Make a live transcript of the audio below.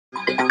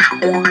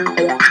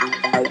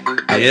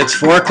It's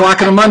 4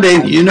 o'clock on a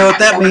Monday. You know what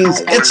that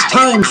means. It's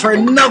time for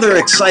another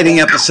exciting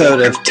episode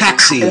of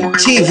Taxi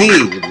TV,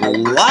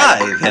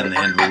 live and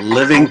in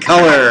living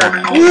color.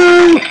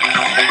 Woo!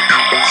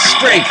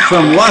 Straight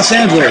from Los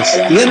Angeles,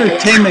 the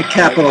entertainment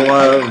capital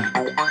of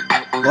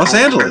Los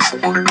Angeles.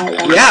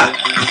 Yeah.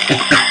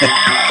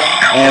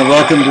 And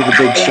welcome to the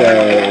big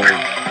show.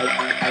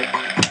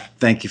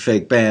 Thank you,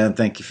 fake band.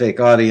 Thank you,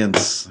 fake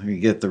audience. You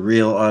get the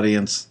real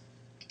audience.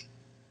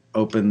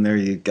 Open, there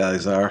you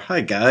guys are.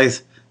 Hi,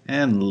 guys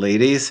and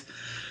ladies.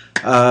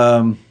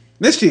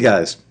 Missed you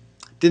guys.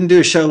 Didn't do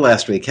a show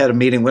last week. Had a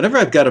meeting. Whenever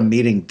I've got a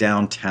meeting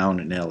downtown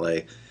in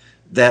LA,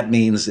 that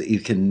means that you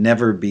can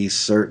never be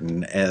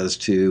certain as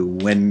to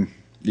when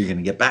you're going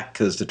to get back,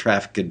 because the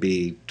traffic could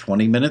be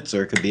 20 minutes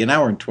or it could be an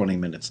hour and 20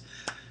 minutes.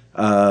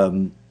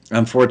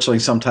 Unfortunately,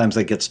 sometimes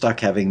I get stuck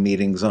having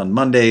meetings on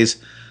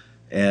Mondays,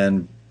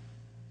 and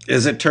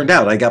as it turned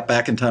out, I got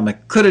back in time. I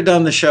could have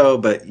done the show,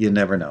 but you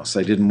never know. So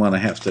I didn't want to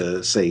have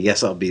to say,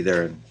 yes, I'll be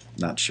there and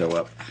not show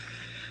up.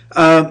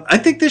 I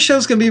think this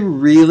show's going to be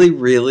really,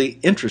 really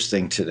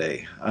interesting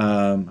today.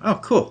 Oh,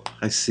 cool.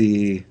 I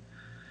see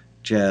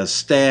Jazz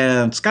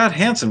Stan. Scott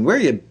Hansen, where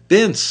you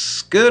been,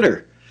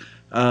 Scooter?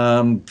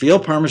 Veal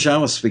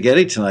Parmesan with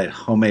spaghetti tonight.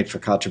 Homemade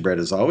focaccia bread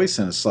as always,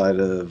 and a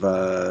side of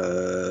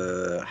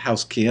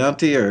House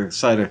Chianti, or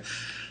side of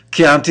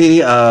Chianti.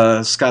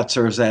 Scott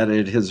serves that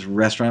at his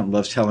restaurant,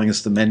 loves telling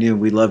us the menu.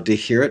 We love to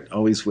hear it.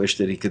 Always wish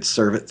that he could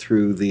serve it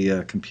through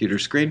the computer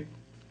screen.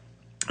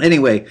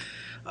 Anyway,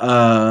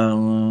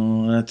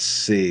 let's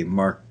see.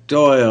 Mark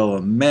Doyle,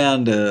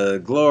 Amanda,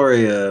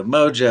 Gloria,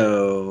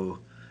 Mojo.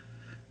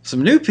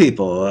 Some new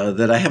people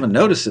that I haven't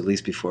noticed at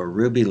least before.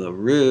 Ruby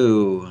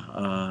LaRue,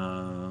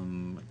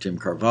 Jim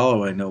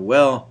Carvalho I know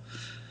well.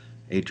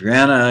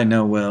 Adriana I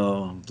know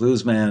well.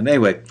 Bluesman.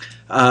 Anyway,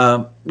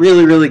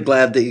 really, really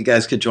glad that you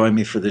guys could join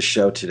me for this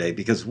show today,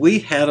 because we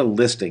had a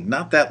listing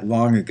not that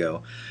long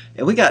ago,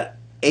 and we got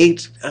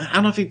 8, I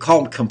don't know if you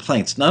call them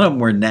complaints. None of them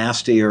were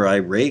nasty or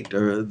irate.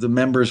 Or the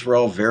members were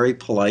all very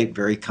polite,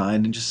 very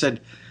kind, and just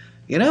said,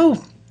 you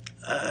know,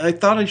 I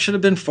thought I should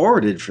have been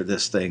forwarded for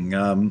this thing.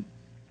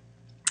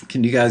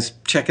 Can you guys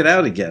check it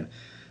out again?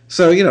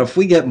 So, you know, if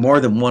we get more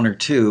than 1 or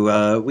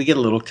 2, we get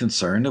a little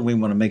concerned, and we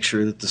want to make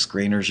sure that the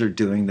screeners are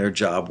doing their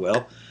job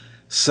well.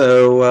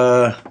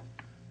 So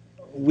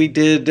we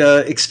did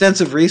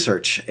extensive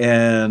research,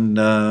 and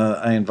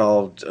I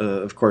involved,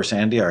 of course,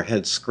 Andy, our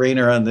head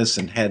screener, on this,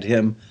 and had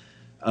him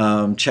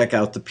check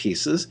out the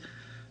pieces.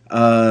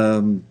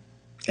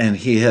 And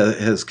he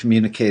has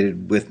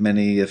communicated with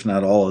many, if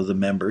not all, of the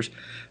members.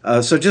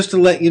 So just to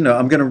let you know,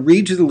 I'm going to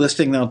read you the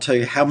listing, and I'll tell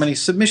you how many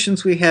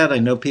submissions we had. I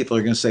know people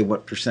are going to say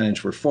what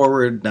percentage were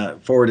forwarded,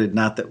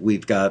 not that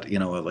we've got, you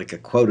know, like a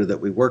quota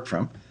that we work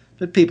from,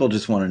 but people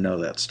just want to know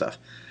that stuff.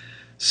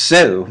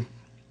 So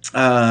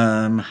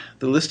the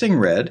listing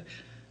read,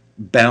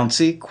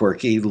 bouncy,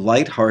 quirky,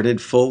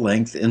 light-hearted,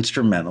 full-length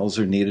instrumentals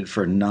are needed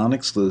for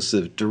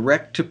non-exclusive,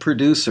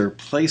 direct-to-producer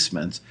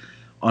placements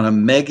on a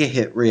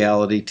mega-hit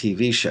reality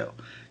TV show.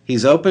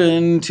 He's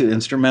open to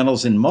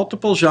instrumentals in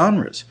multiple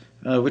genres,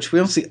 which we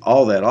don't see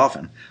all that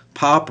often.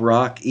 Pop,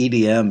 rock,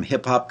 EDM,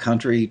 hip-hop,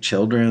 country,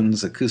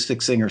 children's,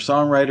 acoustic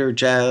singer-songwriter,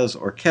 jazz,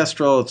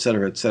 orchestral,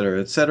 etc.,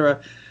 etc.,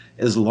 etc.,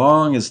 as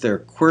long as they're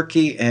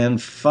quirky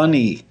and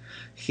funny.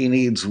 He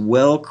needs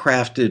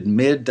well-crafted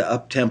mid to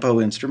up-tempo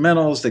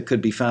instrumentals that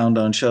could be found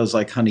on shows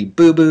like Honey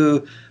Boo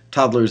Boo,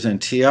 Toddlers and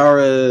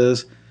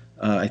Tiaras.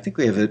 I think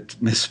we have it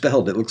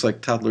misspelled. It looks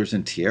like Toddlers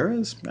and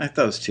Tiaras? I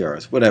thought it was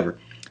Tiaras. Whatever.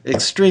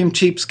 Extreme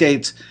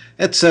Cheapskates,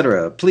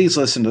 etc. Please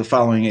listen to the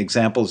following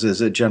examples as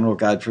a general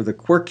guide for the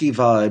quirky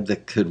vibe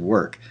that could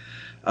work.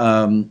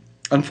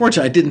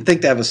 Unfortunately, I didn't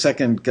think to have a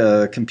second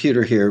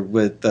computer here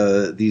with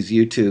these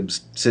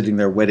YouTubes sitting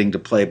there waiting to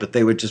play, but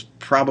they would just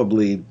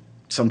probably,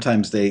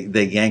 sometimes they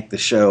yank the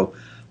show,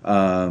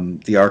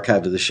 the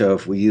archive of the show,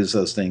 if we use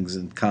those things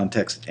in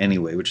context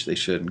anyway, which they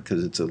shouldn't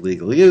because it's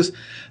illegal use.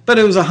 But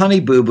it was a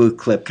Honey Boo Boo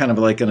clip, kind of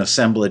like an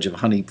assemblage of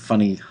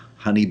funny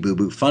Honey Boo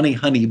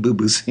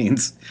Boo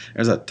scenes.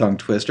 There's a tongue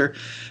twister.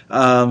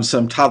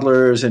 Some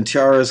Toddlers and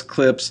Tiaras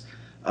clips,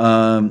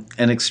 an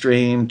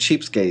Extreme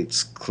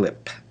Cheapskates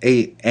clip,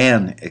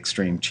 an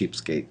Extreme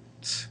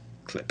Cheapskates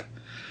clip.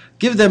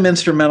 Give them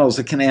instrumentals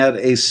that can add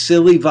a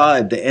silly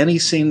vibe to any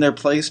scene they're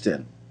placed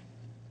in.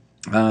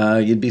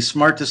 You'd be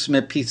smart to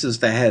submit pieces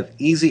that have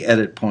easy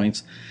edit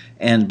points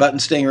and button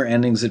stinger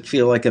endings that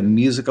feel like a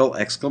musical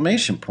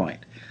exclamation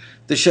point.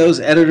 The show's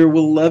editor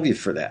will love you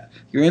for that.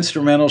 Your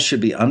instrumentals should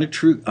be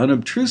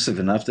unobtrusive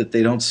enough that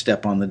they don't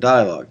step on the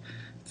dialogue.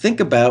 Think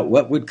about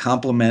what would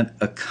complement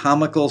a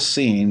comical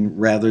scene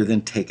rather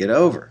than take it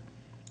over.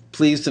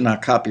 Please do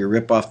not copy or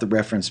rip off the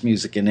reference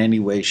music in any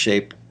way,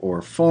 shape,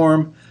 or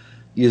form.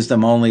 Use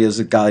them only as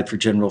a guide for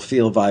general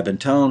feel, vibe, and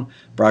tone.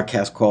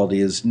 Broadcast quality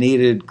is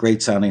needed.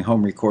 Great sounding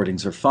home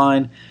recordings are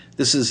fine.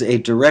 This is a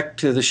direct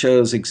to the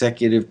show's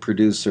executive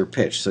producer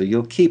pitch. So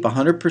you'll keep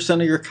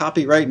 100% of your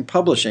copyright and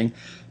publishing,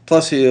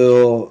 plus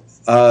you'll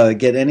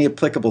get any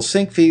applicable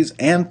sync fees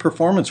and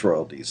performance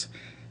royalties.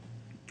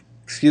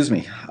 excuse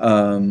me.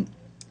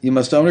 You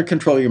must own or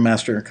control your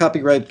master and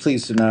copyright.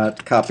 Please do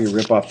not copy or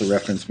rip off the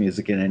reference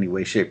music in any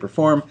way, shape, or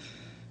form.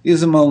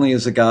 Use them only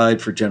as a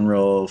guide for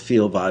general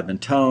feel, vibe,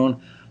 and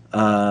tone.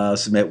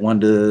 Submit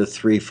 1 to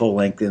 3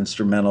 full-length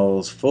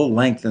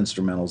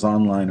instrumentals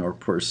online or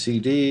per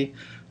CD.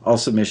 All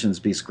submissions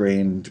be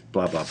screened,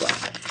 blah, blah, blah.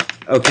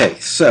 Okay,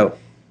 so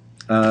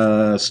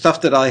stuff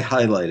that I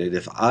highlighted.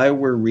 If I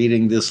were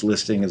reading this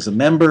listing as a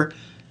member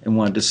and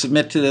wanted to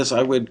submit to this,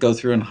 I would go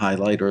through and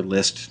highlight or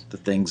list the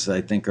things that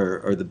I think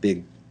are the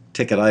big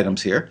ticket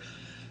items here.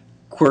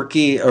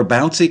 Quirky or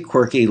bouncy,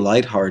 quirky,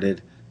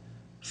 lighthearted,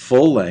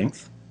 full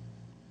length,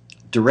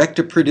 direct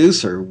to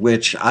producer,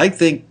 which I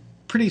think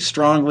pretty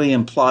strongly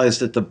implies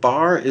that the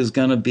bar is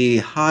going to be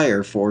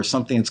higher for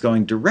something that's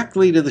going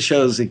directly to the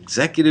show's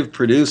executive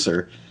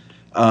producer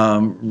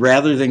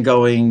rather than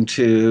going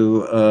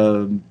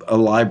to a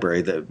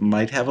library that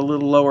might have a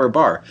little lower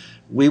bar.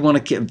 We want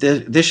to keep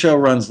this show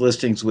runs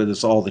listings with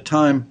us all the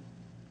time.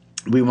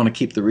 We want to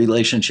keep the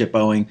relationship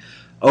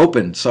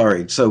open,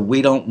 so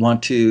we don't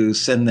want to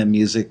send them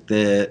music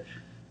that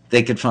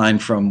they could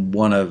find from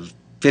one of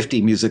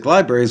 50 music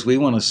libraries. We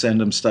want to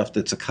send them stuff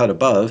that's a cut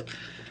above,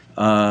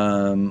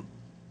 and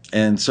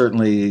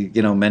certainly,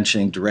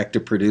 mentioning direct to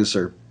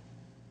producer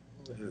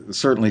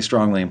certainly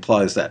strongly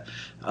implies that.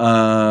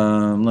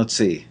 Let's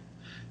see,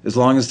 as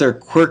long as they're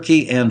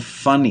quirky and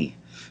funny.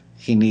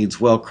 He needs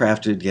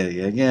well-crafted,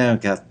 yeah,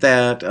 got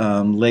that.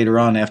 Later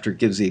on, after it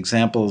gives the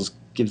examples,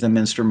 give them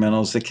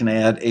instrumentals that can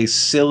add a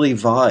silly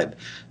vibe.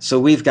 So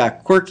we've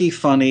got quirky,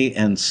 funny,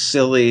 and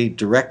silly,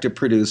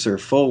 direct-to-producer,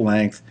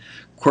 full-length,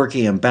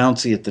 quirky and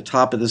bouncy at the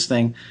top of this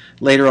thing.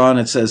 Later on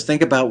it says,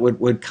 think about what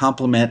would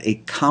complement a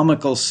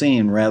comical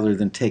scene rather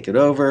than take it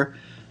over.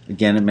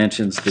 Again, it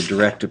mentions the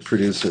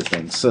direct-to-producer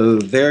thing. So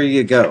there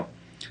you go.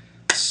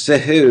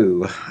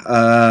 So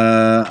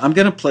I'm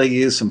going to play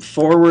you some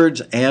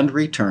forwards and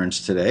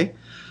returns today.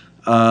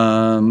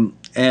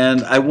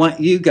 And I want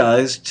you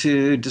guys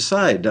to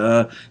decide.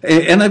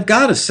 And I've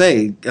got to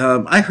say,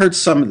 I heard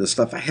some of this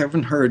stuff. I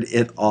haven't heard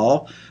it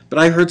all, but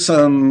I heard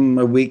some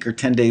a week or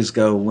 10 days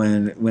ago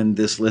when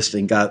this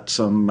listing got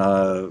some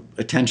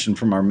attention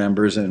from our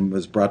members and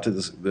was brought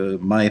to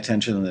my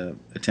attention and the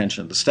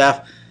attention of the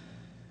staff.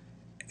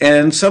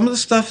 And some of the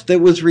stuff that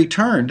was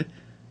returned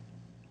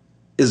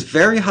is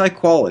very high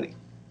quality.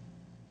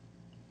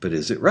 But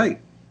is it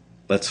right?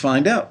 Let's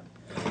find out.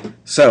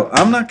 So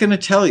I'm not going to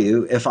tell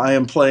you if I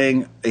am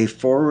playing a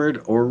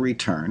forward or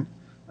return.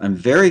 I'm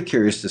very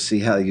curious to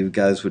see how you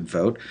guys would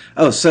vote.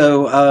 Oh,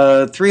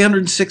 so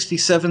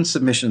 367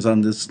 submissions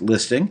on this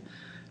listing.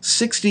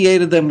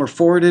 68 of them were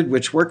forwarded,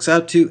 which works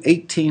out to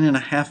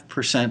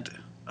 18.5%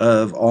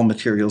 of all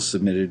materials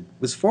submitted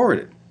was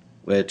forwarded,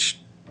 which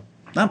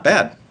not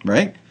bad,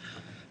 right?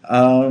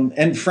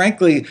 And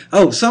frankly,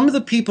 some of the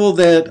people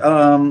that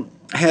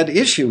had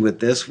issue with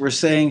this were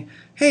saying,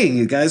 hey,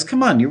 you guys,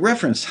 come on, you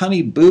referenced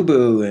Honey Boo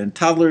Boo and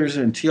Toddlers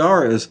and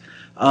Tiaras.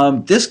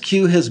 This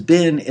cue has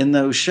been in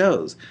those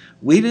shows.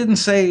 We didn't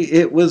say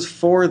it was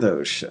for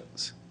those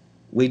shows.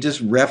 We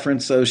just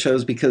referenced those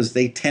shows because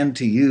they tend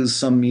to use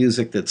some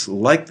music that's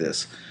like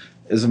this.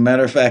 As a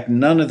matter of fact,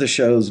 none of the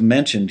shows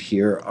mentioned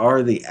here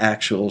are the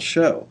actual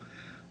show.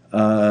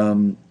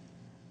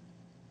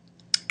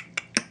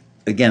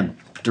 Again,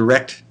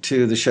 direct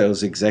to the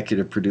show's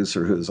executive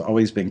producer, who has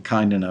always been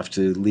kind enough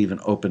to leave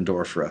an open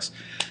door for us.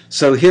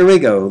 So here we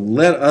go.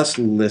 Let us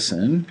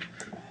listen.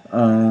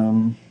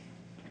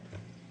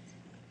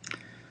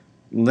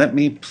 Let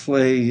me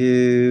play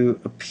you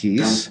a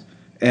piece.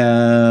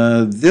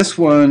 This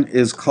one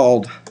is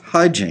called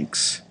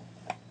Hijinks.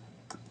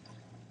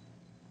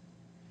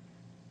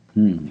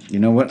 You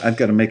know what? I've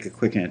got to make a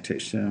quick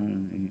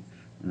annotation.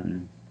 7, 8,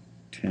 9,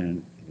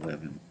 10,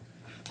 11,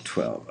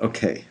 12.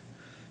 Okay.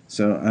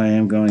 So I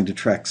am going to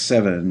track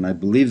 7. I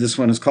believe this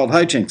one is called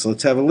Hijinks.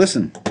 Let's have a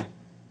listen.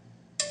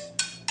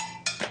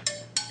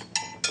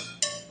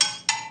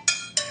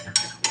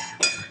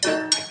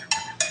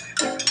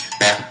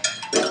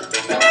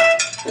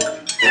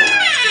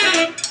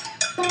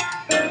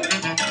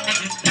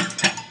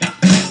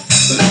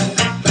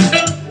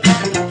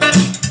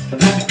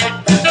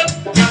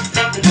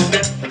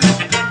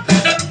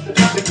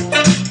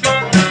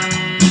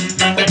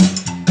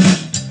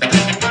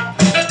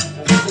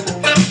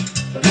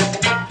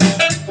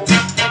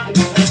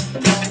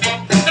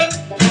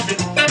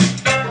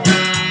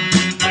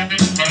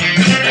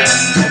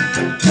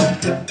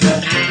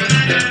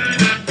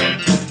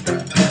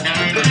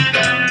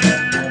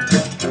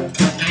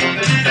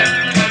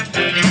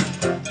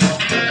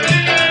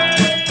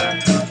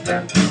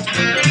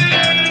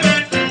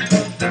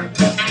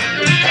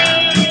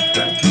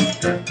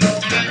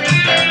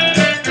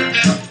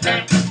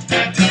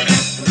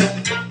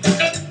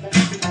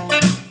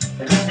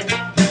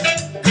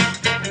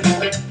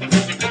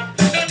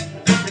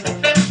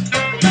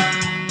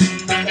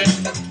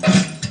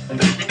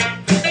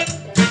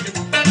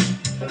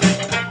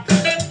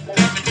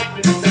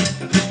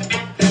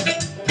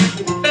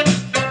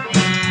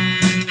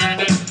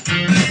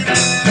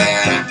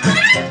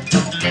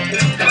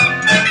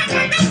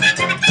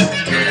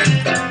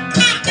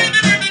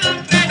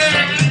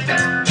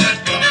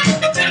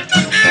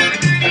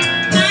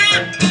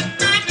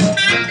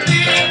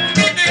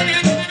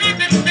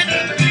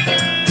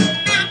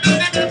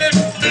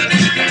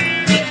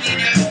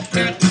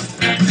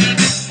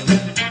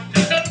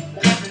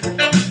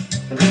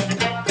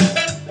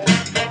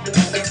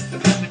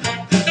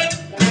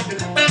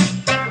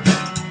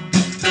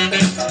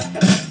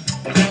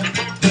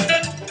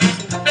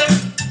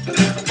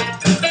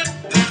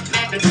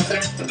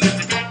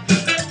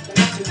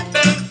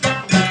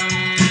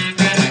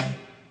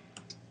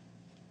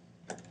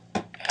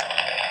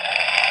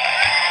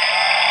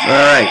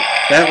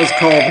 That was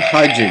called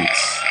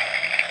Hijinks.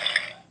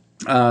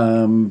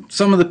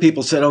 Some of the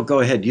people said, oh, go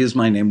ahead, use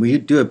my name. We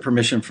do have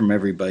permission from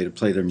everybody to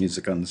play their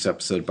music on this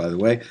episode, by the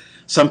way.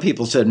 Some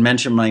people said,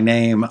 mention my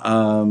name.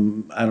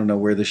 I don't know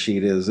where the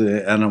sheet is.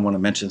 I don't want to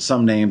mention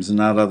some names and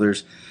not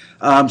others.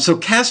 So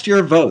cast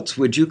your votes.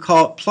 Would you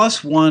call it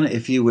 +1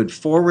 if you would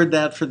forward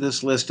that for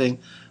this listing,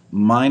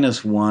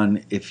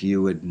 -1 if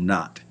you would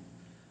not?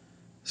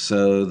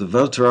 So the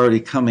votes are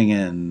already coming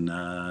in.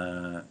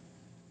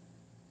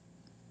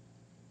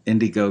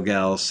 Indigo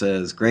Gal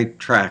says, great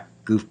track,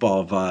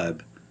 goofball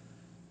vibe.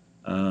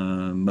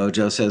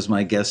 Mojo says,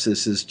 my guess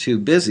this is too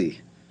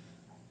busy.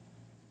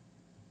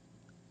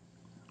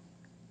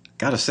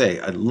 Gotta say,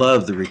 I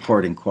love the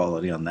recording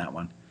quality on that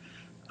one.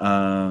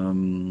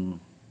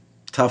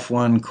 Tough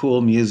one,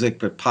 cool music,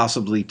 but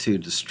possibly too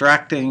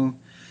distracting.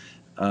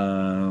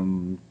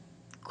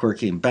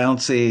 Quirky and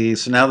bouncy.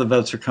 So now the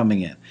votes are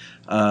coming in.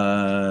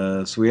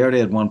 So we already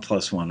had 1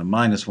 +1, a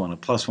 -1, a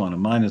 +1, a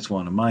 -1, a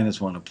 -1, a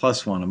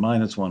 +1, a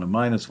 -1, a -1, a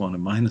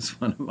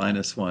 -1,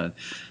 a -1.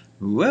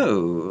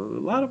 Whoa, a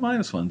lot of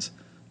 -1s.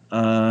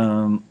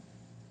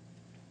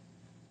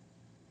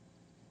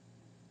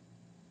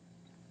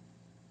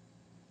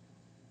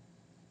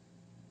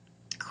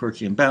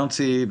 Quirky and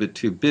bouncy, but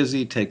too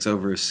busy, takes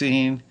over a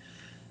scene.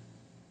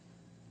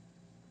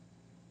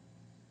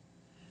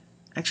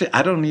 Actually,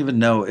 I don't even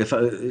know if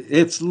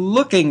it's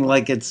looking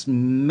like it's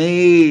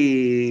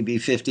maybe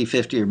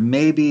 50-50 or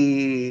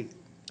maybe,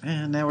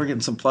 now we're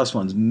getting some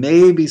 +1s,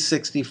 maybe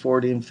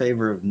 60-40 in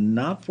favor of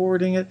not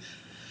forwarding it.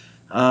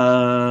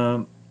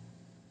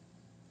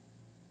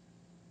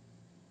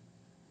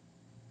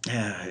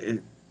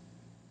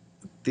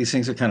 These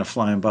things are kind of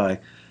flying by.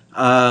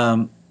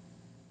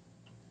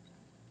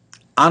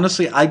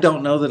 Honestly, I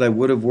don't know that I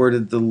would have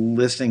worded the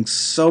listing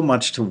so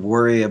much to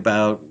worry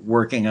about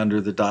working under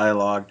the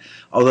dialogue,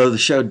 although the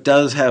show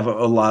does have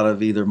a lot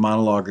of either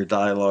monologue or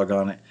dialogue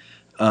on it.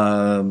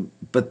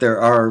 But there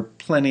are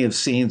plenty of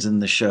scenes in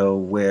the show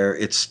where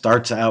it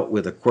starts out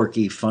with a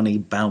quirky, funny,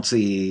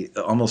 bouncy,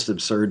 almost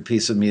absurd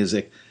piece of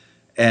music,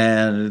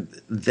 and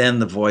then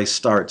the voice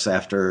starts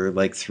after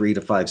like 3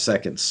 to 5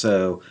 seconds.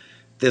 So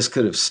this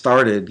could have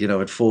started,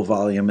 at full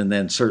volume and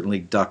then certainly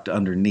ducked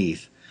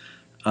underneath.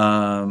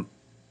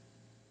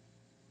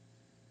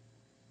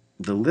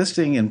 The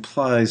listing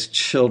implies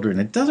children.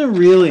 It doesn't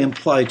really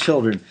imply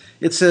children.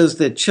 It says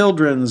that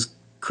children's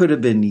could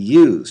have been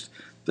used.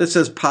 It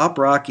says pop,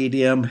 rock,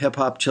 EDM,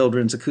 hip-hop,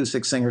 children's,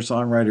 acoustic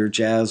singer-songwriter,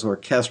 jazz,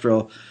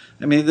 orchestral.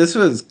 I mean, this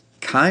was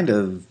kind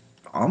of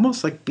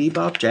almost like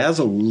bebop jazz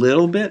a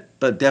little bit,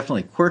 but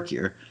definitely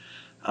quirkier.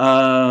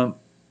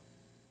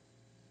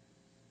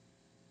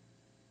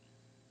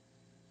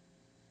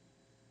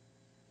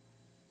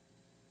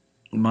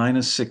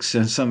 -6,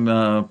 and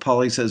some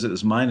Polly says it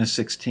was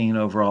 -16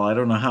 overall. I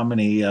don't know how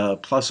many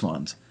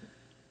 +1s.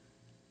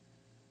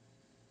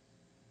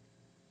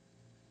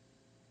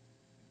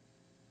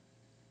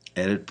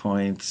 Edit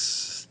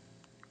points,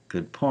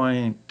 good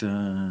point.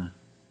 All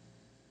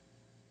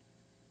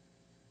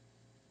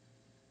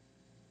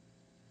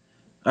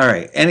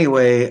right,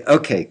 anyway,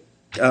 okay.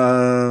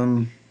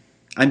 I'm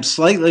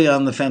slightly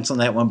on the fence on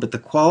that one, but the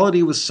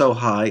quality was so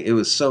high, it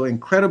was so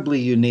incredibly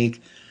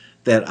unique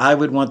that I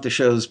would want the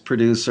show's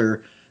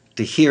producer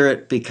to hear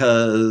it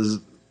because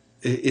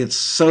it's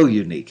so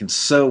unique and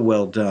so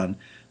well done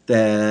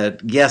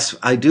that, yes,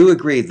 I do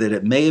agree that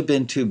it may have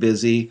been too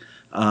busy,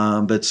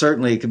 but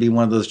certainly it could be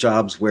one of those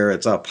jobs where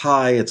it's up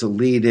high, it's a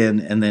lead in,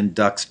 and then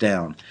ducks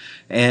down.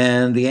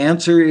 And the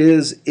answer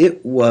is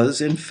it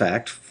was, in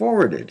fact,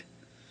 forwarded.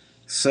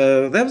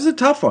 So that was a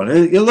tough one.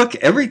 Look,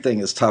 everything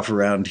is tough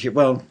around here.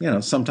 Well,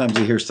 sometimes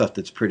you hear stuff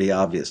that's pretty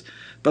obvious.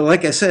 But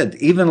like I said,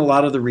 even a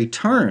lot of the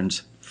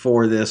returns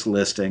for this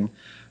listing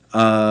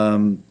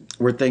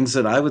were things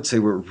that I would say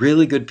were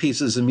really good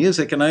pieces of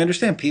music. And I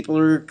understand people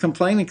are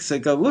complaining because they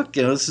go, look,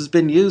 this has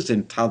been used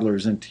in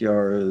Toddlers and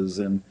Tiaras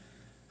and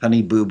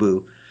Honey Boo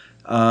Boo.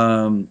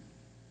 And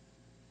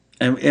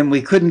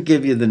we couldn't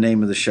give you the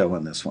name of the show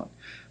on this one.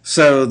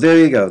 So there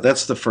you go.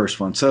 That's the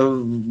first one. So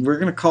we're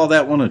going to call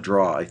that one a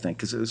draw, I think,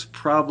 because it was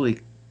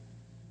probably,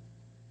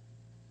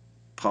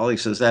 Polly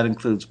says that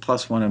includes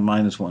 +1 and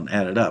 -1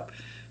 added up.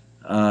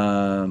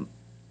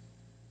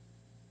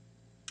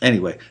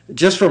 Anyway,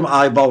 just from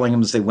eyeballing them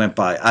as they went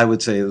by, I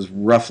would say it was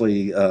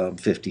roughly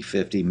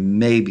 50-50,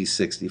 maybe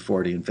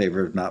 60-40 in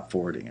favor of not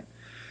forwarding it.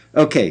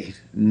 Okay,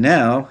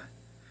 now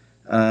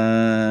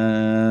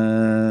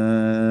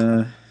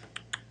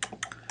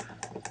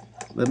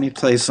let me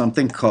play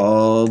something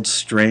called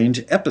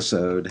Strange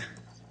Episode.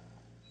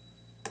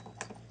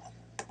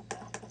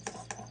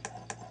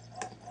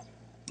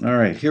 All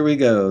right, here we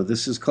go.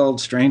 This is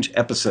called Strange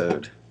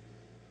Episode.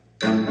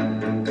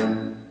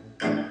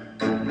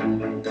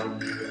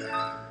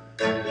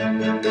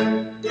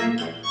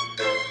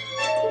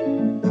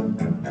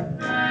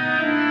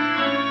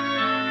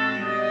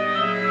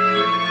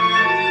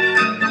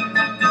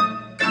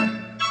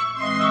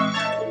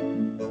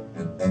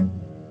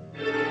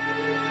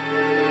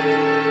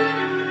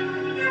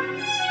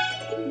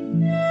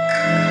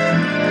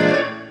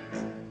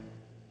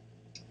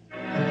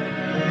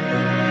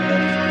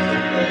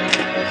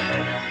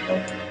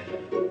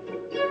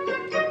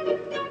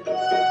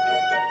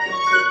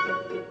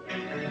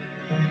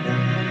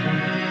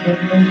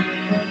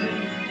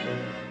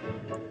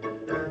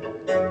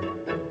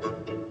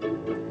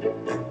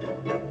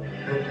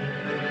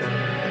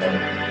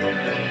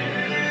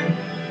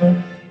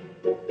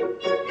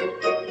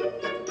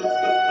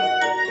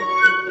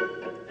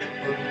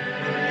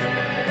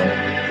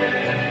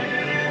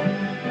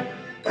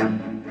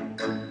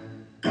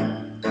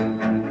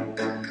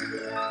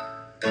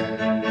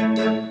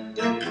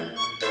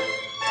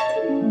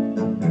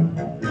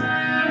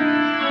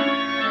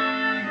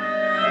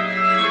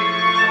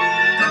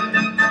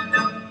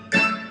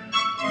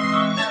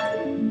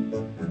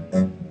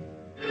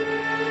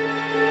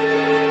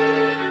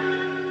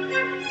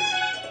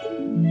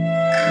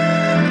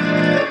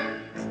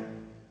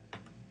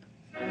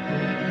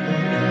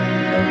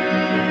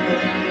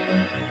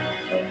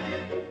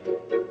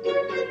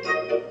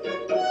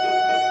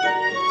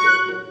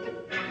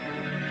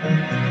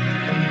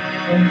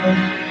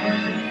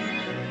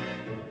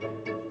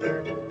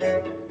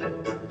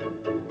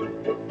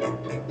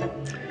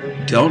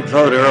 Don't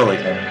vote early.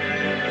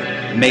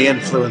 It may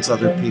influence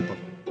other people.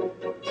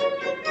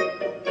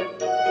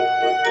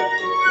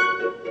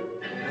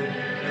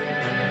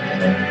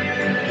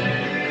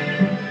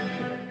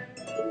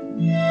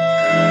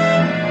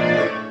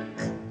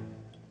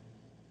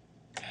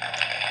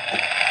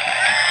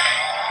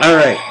 All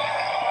right.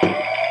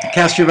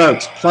 Cast your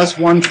votes.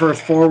 +1 for a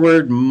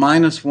forward,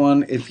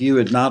 -1 if you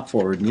had not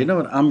forward. And you know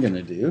what I'm going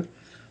to do?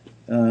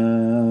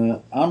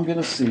 I'm going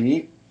to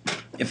see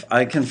if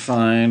I can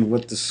find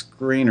what the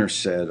screener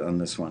said on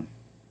this one.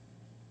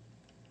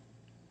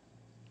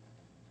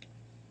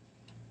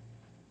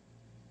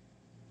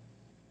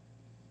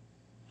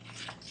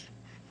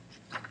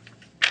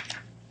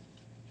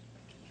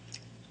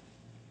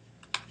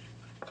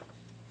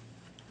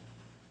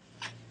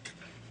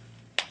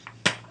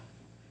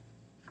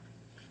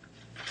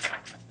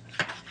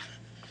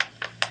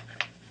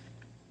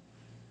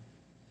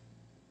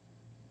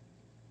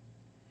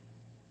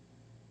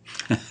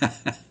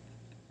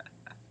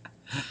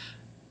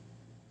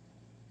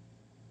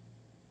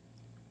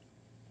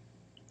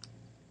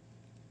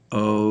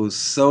 Oh,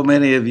 so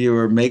many of you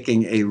are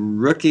making a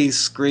rookie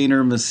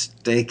screener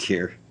mistake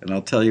here, and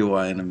I'll tell you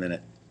why in a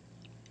minute.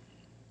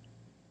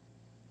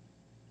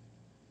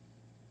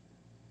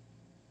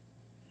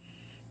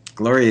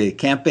 Gloria, you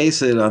can't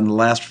base it on the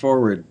last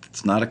forward.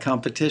 It's not a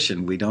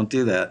competition. We don't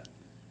do that.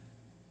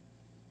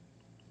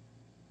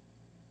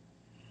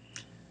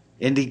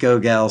 Indigo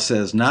Gal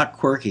says, not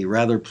quirky,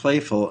 rather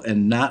playful,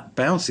 and not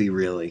bouncy,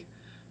 really.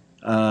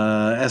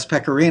 S.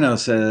 Pecorino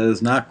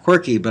says, not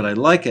quirky, but I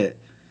like it.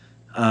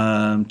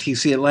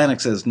 TC Atlantic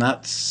says,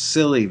 not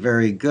silly,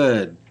 very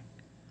good.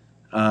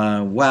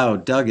 Wow,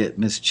 dug it.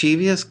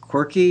 Mischievous,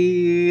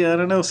 quirky, I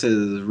don't know,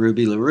 says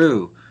Ruby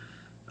LaRue.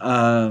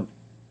 A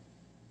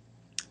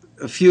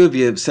few of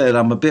you have said,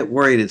 I'm a bit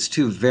worried it's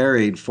too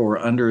varied for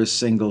under a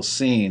single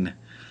scene.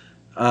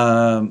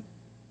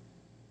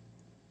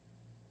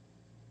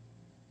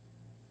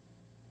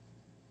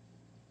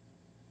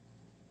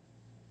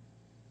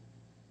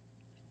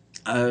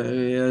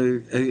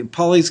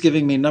 Polly's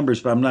giving me numbers,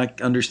 but I'm not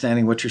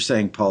understanding what you're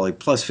saying, Polly.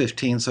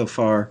 +15 so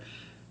far.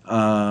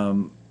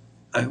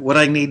 What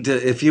I need to,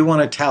 if you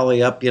want to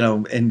tally up,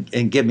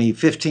 and give me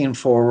 15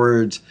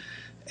 forwards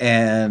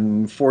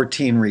and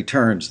 14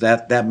 returns,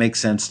 that makes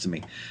sense to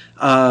me.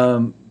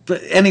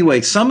 But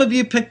anyway, some of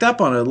you picked up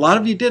on it. A lot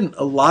of you didn't.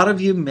 A lot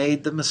of you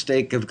made the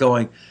mistake of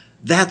going,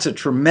 that's a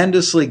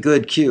tremendously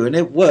good cue. And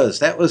it was.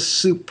 That was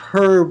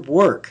superb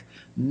work.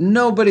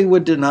 Nobody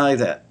would deny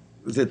that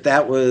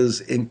was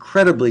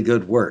incredibly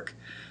good work.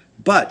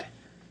 But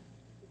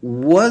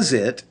was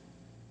it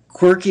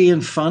quirky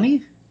and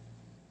funny?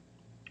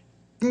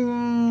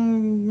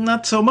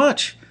 Not so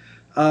much.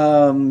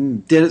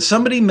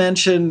 Somebody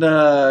mentioned,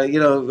 gosh,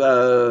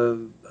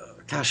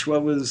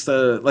 what was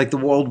the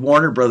old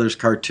Warner Brothers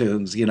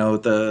cartoons,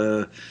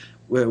 where's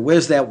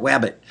that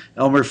Wabbit?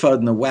 Elmer Fudd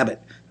and the Wabbit.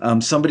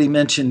 Somebody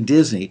mentioned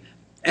Disney.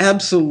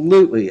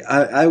 Absolutely.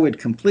 I would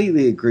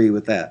completely agree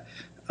with that.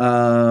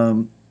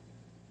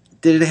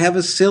 Did it have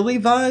a silly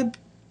vibe?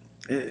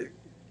 There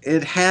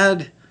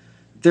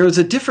was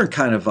a different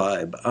kind of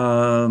vibe.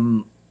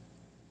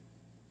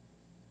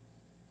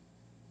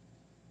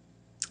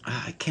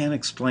 I can't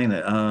explain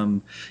it.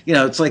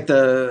 It's like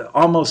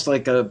almost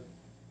like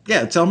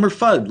it's Elmer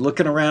Fudd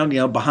looking around,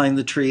 behind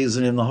the trees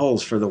and in the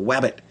holes for the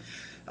Wabbit.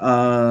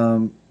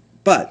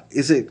 But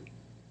is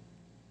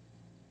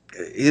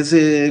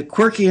it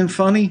quirky and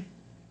funny?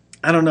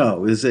 I don't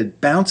know. Is it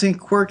bouncy and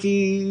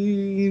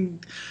quirky?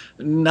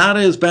 Not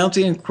as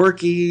bouncy and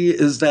quirky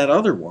as that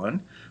other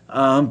one,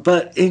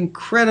 but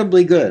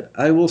incredibly good.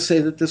 I will say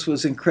that this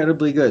was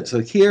incredibly good.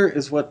 So here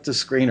is what the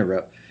screener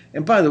wrote.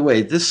 And by the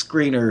way, this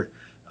screener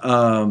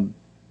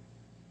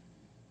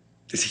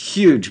is a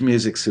huge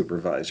music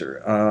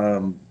supervisor.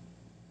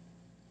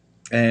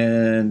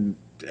 And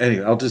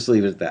anyway, I'll just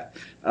leave it at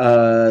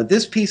that.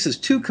 This piece is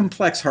too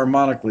complex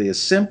harmonically. A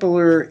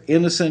simpler,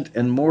 innocent,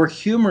 and more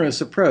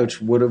humorous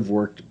approach would have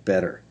worked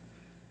better.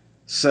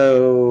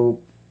 So,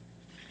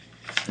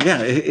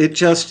 yeah, it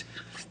just,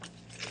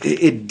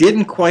 it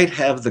didn't quite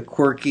have the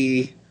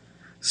quirky,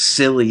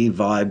 silly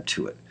vibe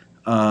to it.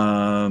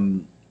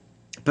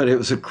 But it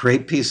was a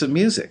great piece of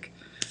music.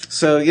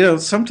 So,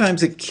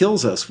 sometimes it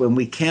kills us when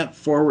we can't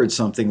forward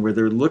something where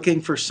they're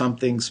looking for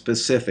something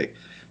specific.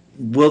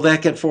 Will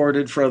that get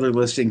forwarded for other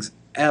listings?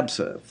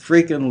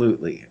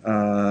 Abso-freaking-lutely.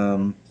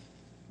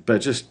 But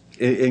just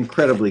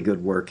incredibly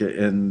good work,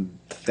 and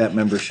that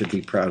member should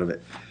be proud of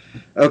it.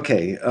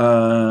 Okay.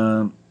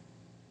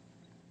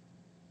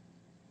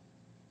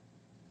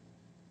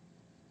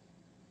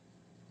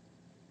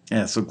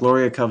 Yeah, so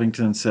Gloria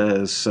Covington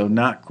says, so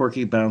not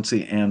quirky,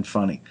 bouncy, and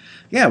funny.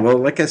 Yeah, well,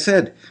 like I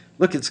said,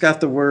 look, it's got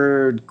the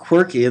word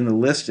quirky in the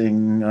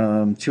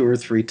listing 2 or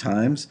 3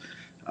 times.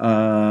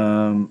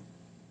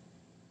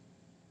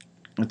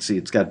 Let's see,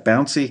 it's got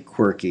bouncy,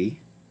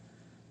 quirky.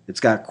 It's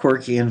got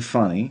quirky and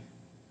funny.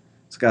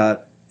 It's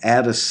got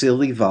add a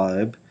silly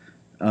vibe.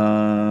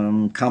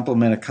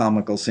 Complement a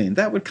comical scene.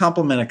 That would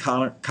complement a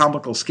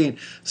comical scene,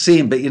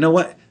 but you know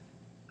what?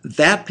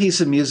 That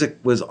piece of music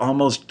was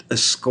almost a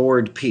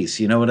scored piece.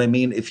 You know what I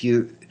mean?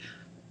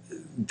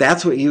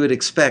 That's what you would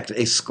expect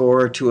a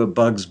score to a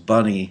Bugs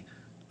Bunny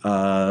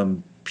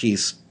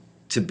piece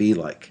to be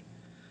like.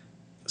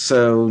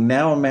 So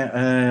now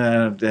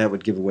that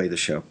would give away the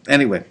show.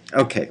 Anyway,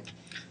 okay.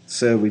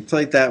 So we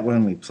played that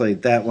one. We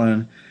played that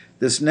one.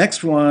 This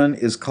next one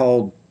is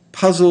called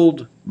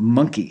Puzzled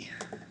Monkey.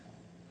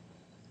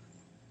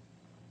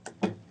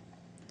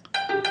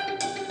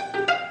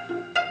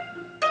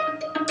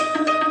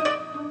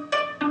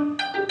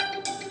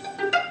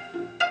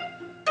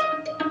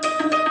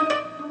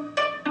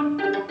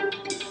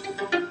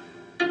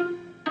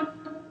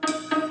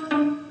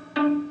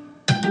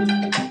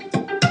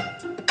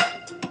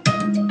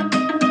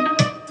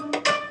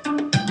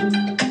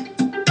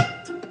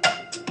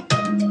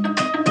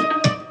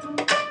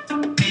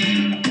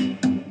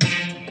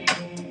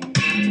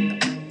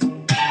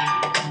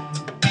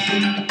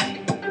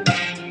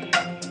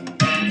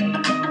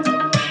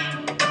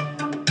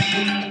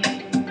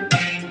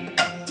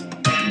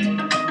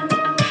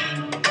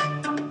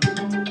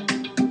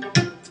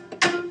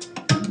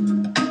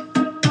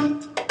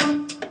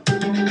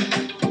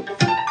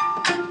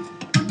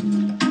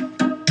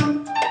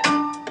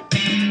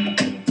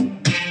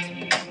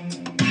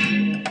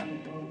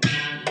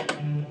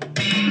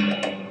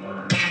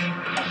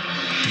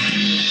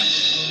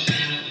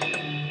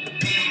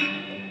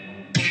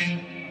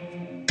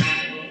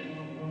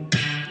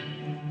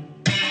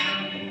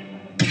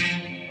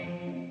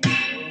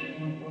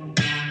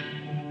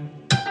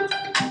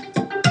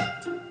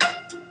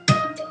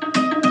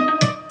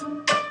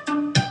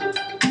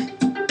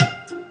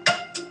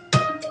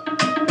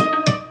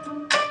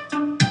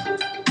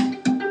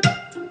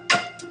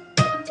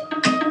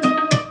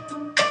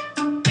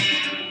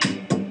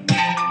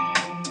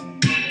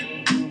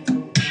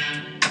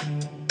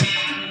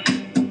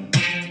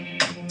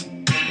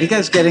 Are you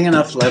guys getting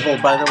enough level,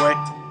 by the way?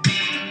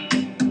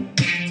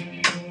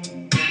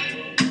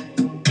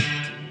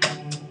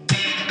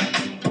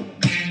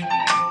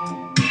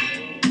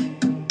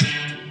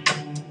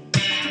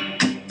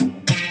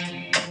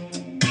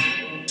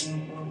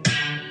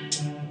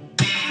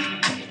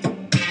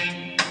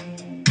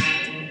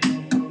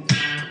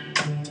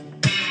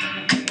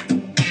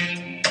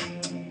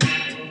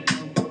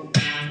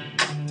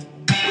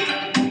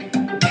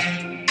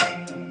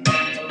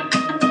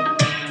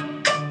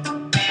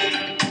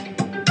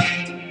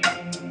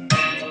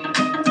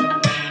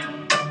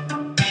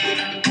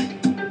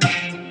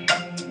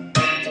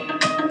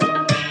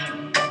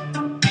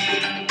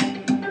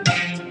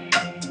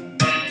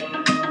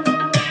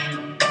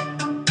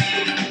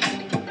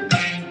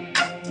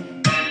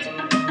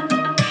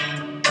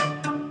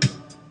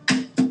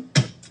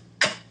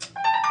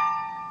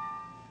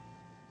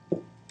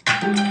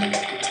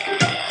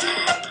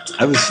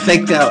 I was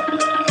faked out.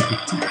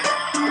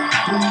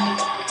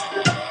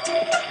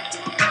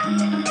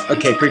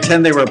 Okay,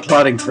 pretend they were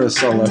applauding for a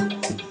solo.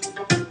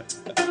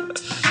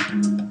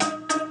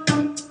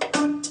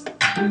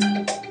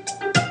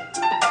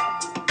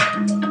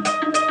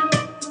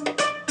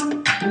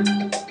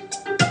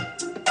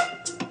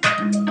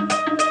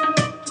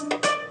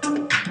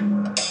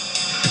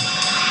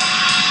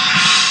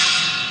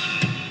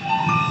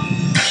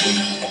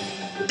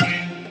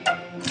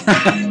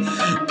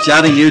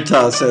 Johnny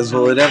Utah says,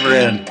 will it ever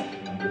end?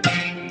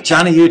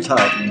 Johnny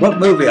Utah, what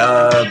movie?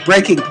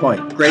 Breaking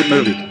Point, great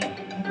movie.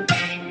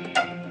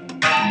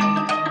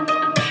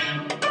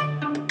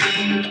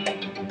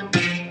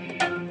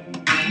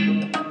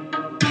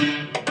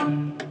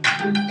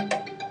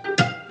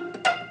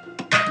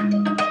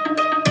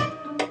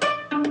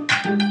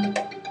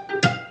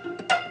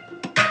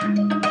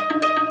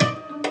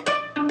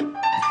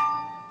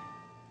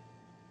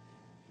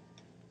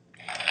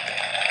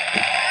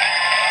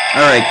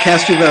 All right,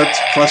 cast your votes.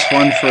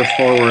 +1 for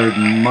forward,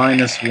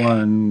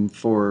 -1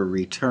 for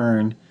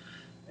return.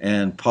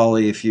 And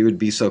Paulie, if you would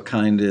be so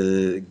kind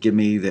to give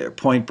me the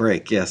Point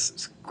Break. Yes,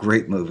 it's a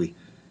great movie.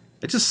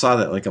 I just saw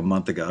that like a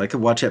month ago. I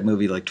could watch that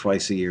movie like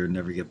twice a year and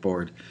never get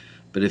bored.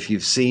 But if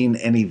you've seen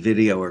any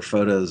video or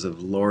photos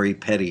of Lori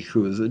Petty,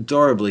 who was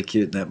adorably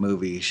cute in that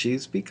movie,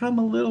 she's become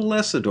a little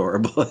less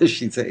adorable as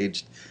she's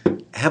aged.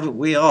 Haven't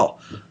we all?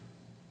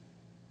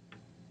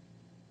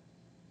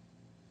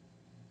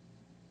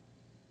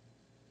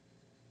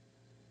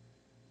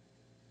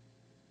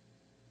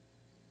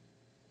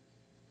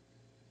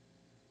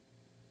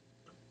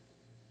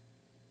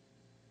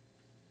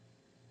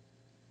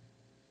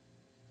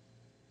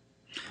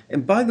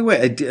 And by the way,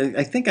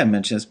 I think I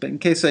mentioned this, but in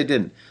case I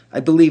didn't,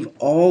 I believe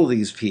all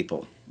these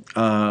people.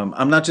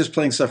 I'm not just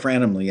playing stuff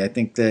randomly. I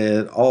think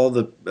that all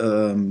the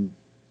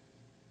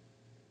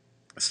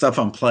stuff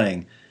I'm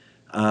playing,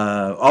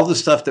 all the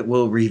stuff that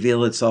will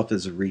reveal itself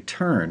as a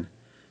return,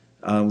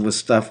 was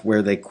stuff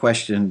where they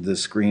questioned the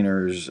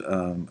screener's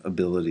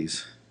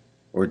abilities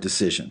or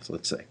decisions,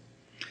 let's say.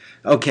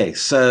 Okay,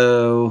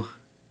 so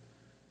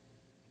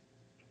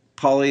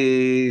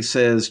Polly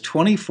says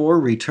 24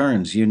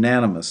 returns,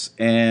 unanimous.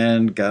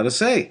 And gotta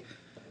say,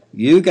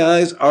 you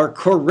guys are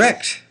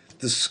correct.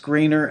 The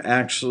screener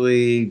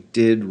actually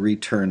did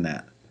return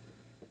that.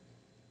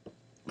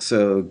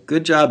 So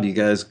good job, you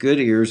guys. Good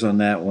ears on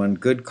that one.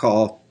 Good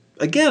call.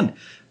 Again,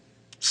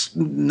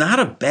 not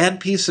a bad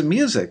piece of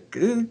music.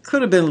 It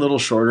could have been a little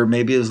shorter.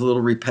 Maybe it was a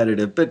little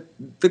repetitive, but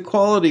the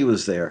quality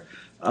was there.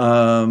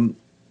 Polly's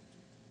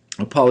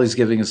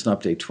giving us an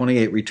update.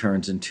 28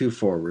 returns and 2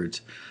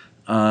 forwards.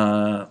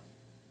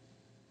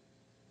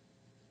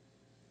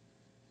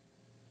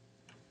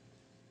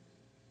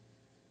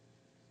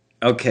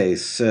 Okay,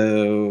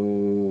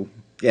 so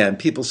yeah, and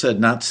people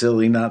said not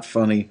silly, not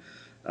funny.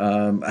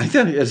 I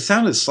thought it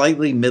sounded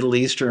slightly Middle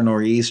Eastern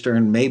or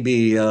Eastern.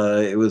 Maybe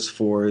it was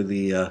for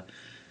the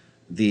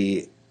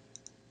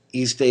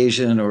East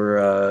Asian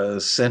or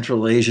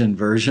Central Asian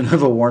version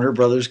of a Warner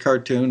Brothers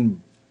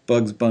cartoon.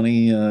 Bugs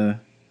Bunny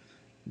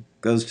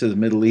goes to the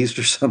Middle East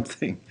or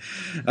something.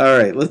 All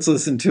right, let's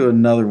listen to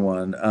another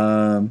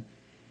one.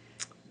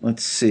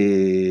 Let's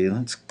see.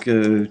 Let's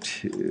go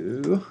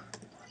to...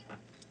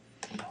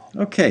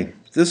 Okay,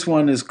 this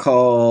one is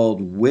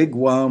called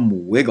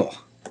Wigwam Wiggle.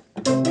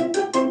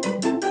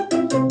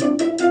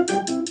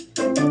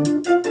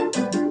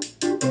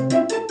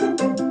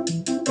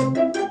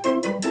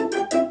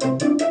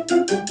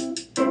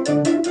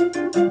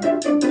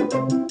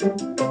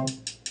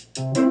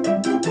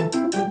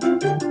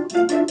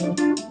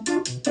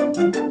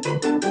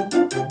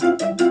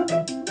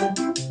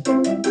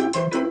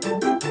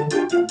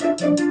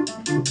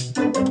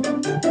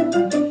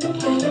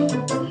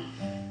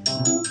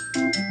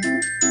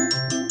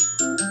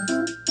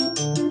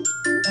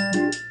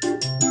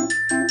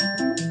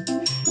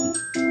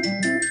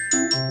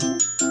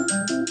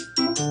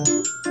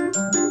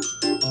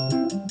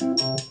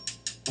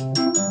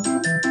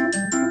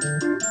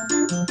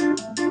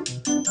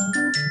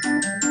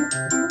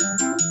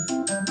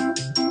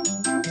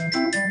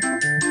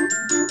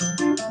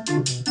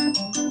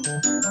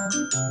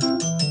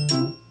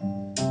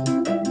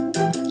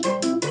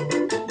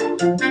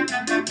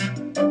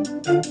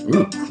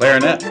 Ooh,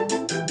 clarinet.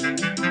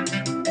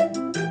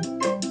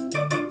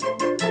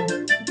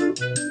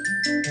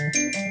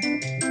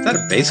 Is that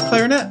a bass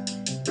clarinet?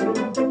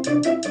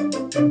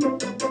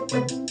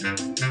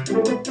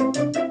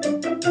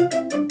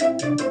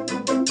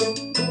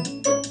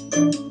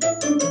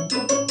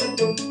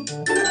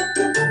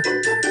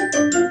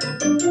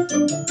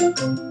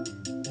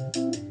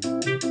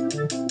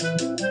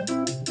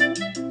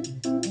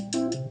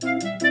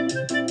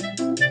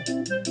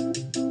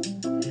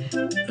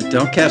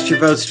 Don't cast your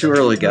votes too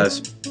early, guys.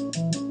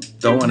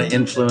 Don't want to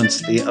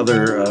influence the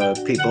other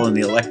people in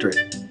the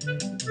electorate.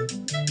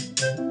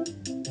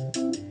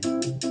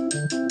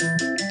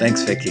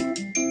 Thanks, Vicky.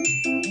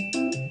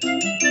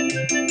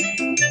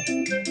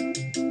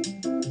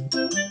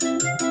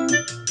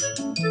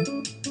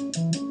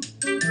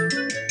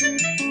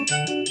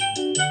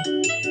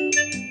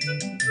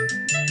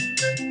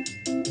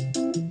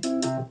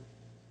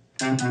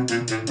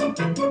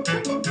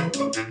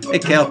 Hey,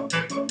 Cal.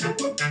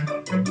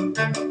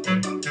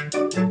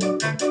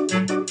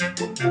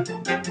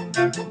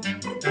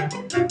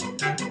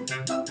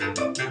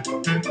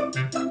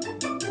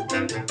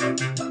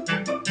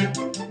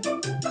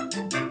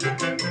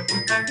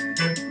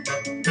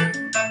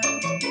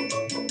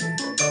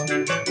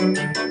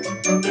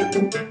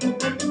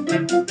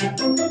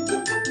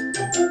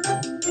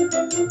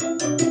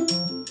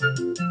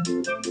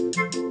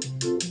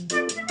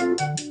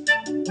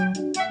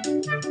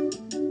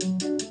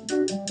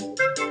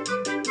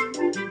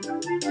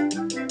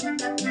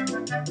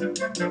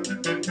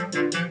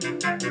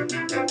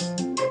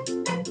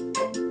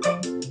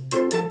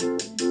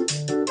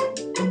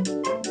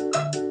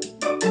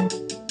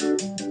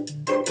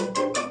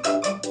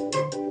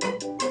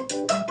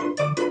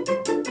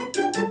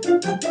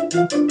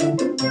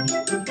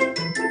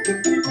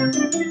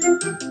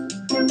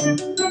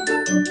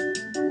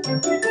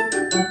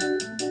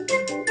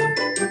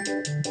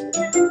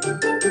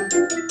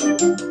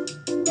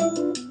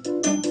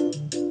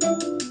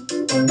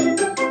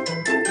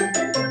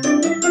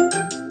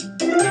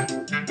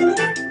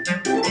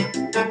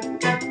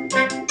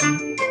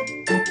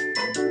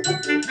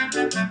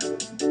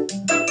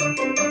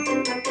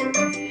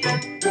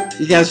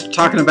 You guys are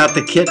talking about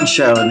the kitten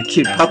show and the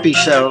cute puppy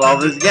show and all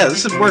this. Yeah,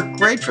 this would work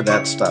great for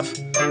that stuff.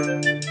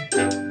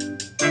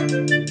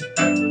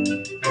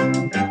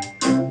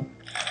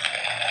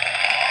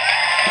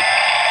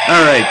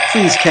 All right,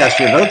 please cast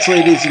your votes,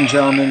 ladies and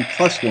gentlemen.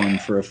 +1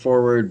 for a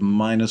forward,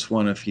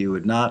 -1 if you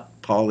would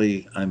not.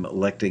 Polly, I'm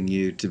electing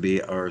you to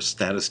be our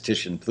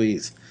statistician,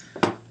 please.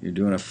 You're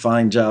doing a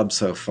fine job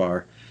so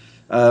far.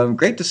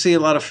 Great to see a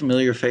lot of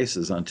familiar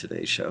faces on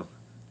today's show.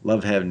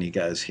 Love having you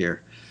guys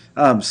here.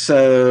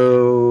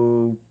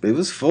 So it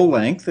was full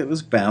length. It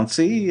was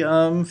bouncy,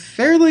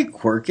 fairly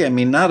quirky. I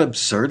mean, not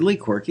absurdly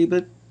quirky,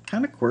 but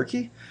kind of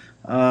quirky.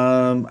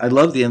 I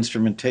love the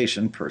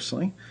instrumentation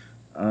personally.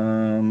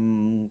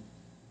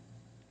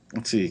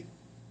 Let's see.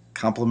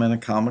 Compliment a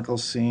comical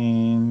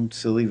scene,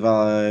 silly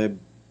vibe.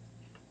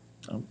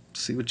 I'll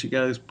see what you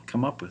guys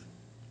come up with.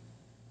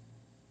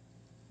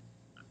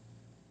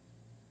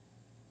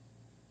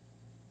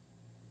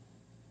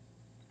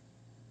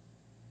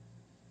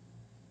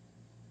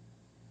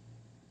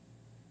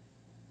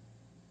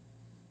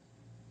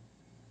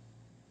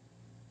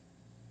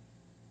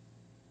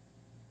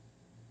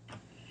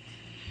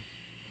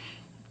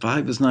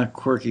 Vibe is not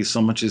quirky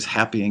so much as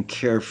happy and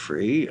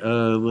carefree.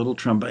 Little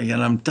Trump,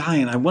 and I'm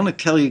dying. I want to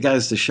tell you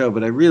guys the show,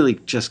 but I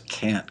really just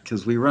can't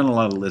because we run a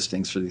lot of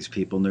listings for these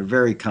people, and they're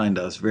very kind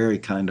to us, very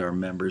kind to our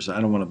members. I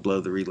don't want to blow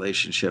the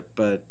relationship,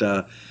 but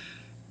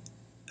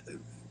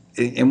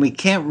and we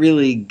can't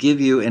really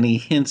give you any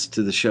hints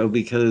to the show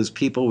because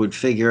people would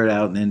figure it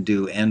out and then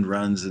do end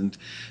runs and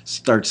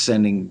start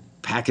sending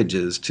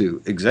packages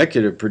to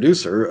executive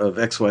producer of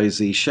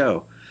XYZ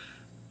show.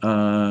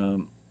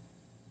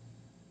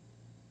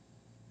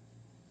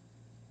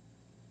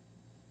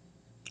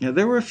 Yeah,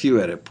 there were a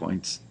few edit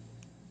points.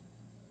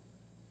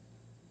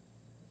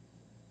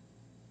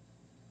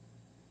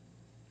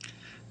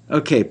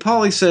 Okay,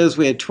 Polly says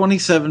we had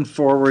 27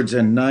 forwards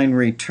and 9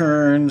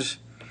 returns.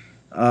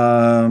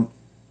 And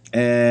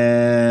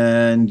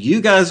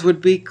you guys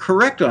would be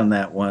correct on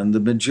that one.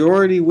 The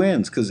majority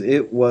wins because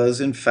it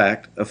was, in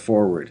fact, a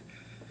forward.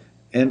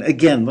 And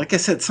again, like I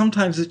said,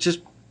 sometimes it's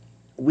just,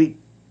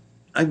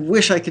 I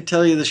wish I could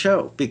tell you the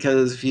show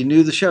because if you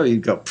knew the show,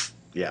 you'd go,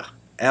 yeah.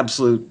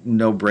 Absolute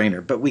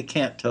no-brainer, but we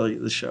can't tell you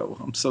the show.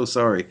 I'm so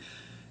sorry.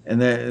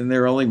 And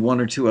there are only 1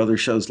 or 2 other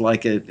shows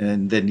like it,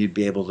 and then you'd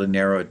be able to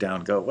narrow it down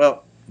and go,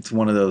 well, it's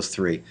one of those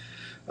 3.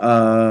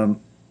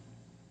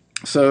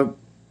 So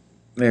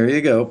there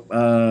you go.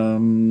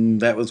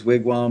 That was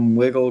Wigwam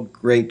Wiggle.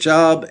 Great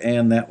job,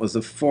 and that was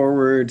a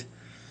forward.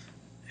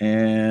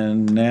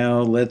 And now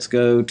let's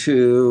go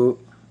to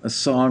a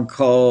song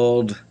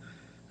called,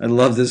 I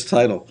love this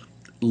title,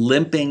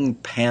 Limping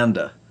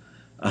Panda.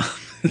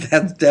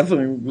 That's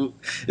definitely,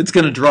 it's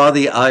going to draw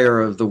the ire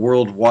of the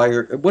World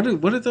Wire. What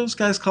do those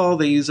guys call?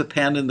 They use a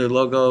panda in their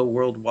logo,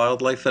 World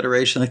Wildlife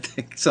Federation, I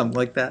think, something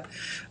like that.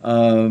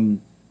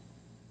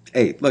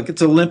 Hey, look,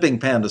 it's a limping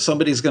panda.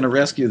 Somebody's going to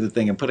rescue the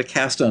thing and put a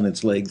cast on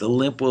its leg. The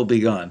limp will be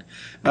gone.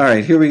 All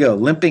right, here we go.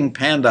 Limping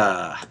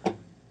Panda.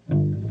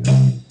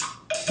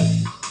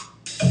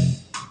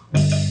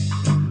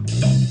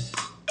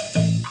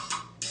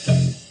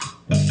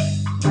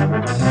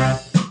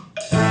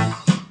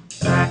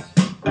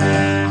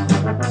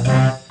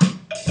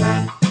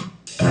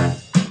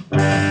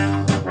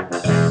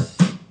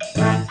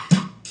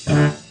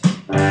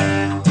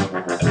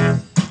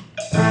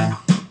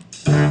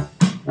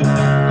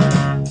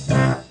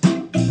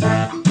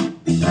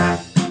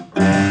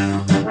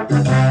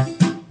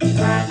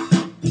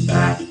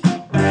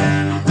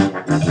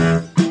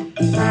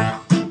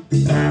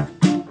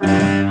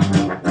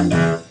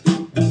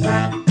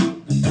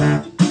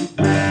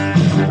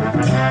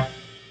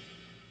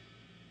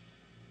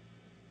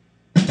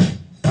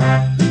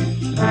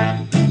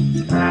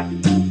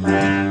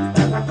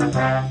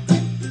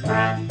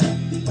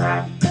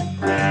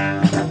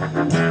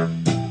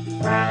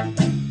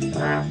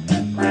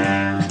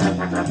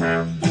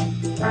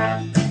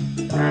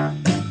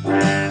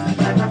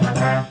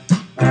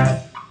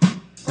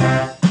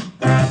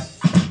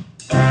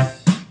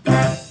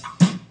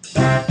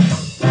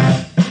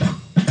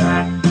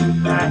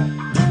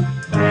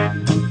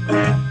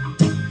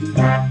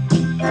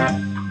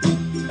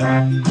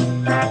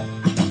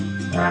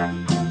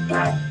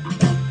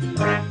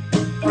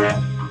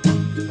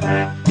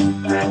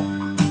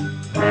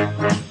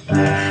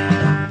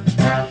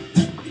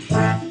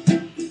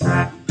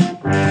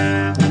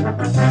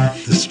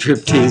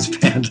 Striptease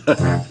Panda.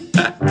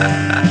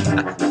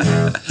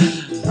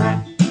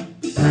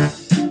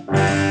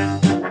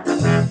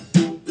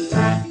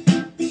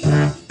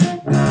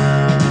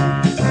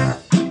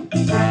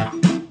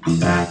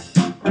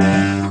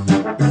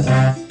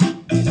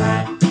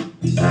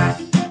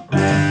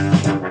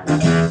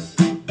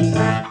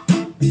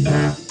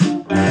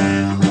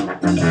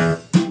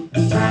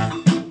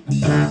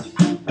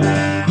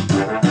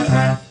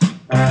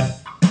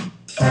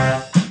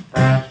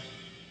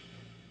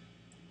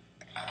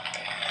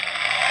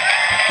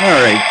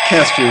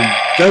 Cast your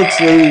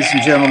votes, ladies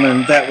and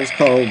gentlemen. That was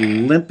called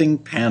Limping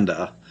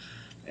Panda.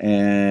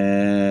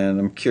 And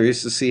I'm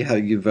curious to see how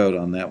you vote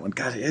on that one.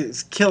 God,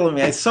 it's killing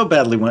me. I so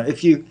badly want.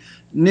 If you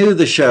knew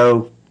the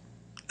show,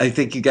 I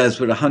think you guys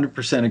would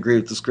 100% agree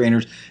with the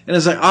screeners. And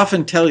as I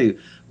often tell you,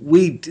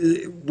 we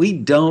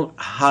don't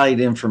hide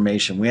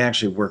information. We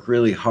actually work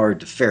really hard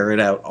to ferret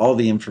out all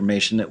the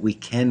information that we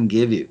can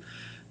give you.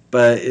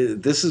 But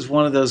this is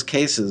one of those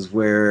cases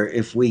where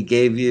if we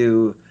gave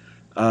you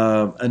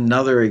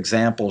another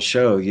example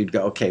show, you'd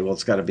go, okay, well,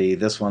 it's got to be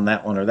this one,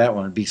 that one, or that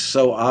one. It'd be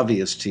so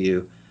obvious to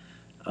you.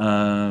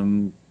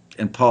 And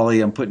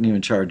Paulie, I'm putting you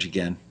in charge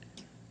again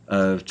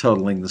of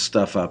totaling the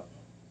stuff up.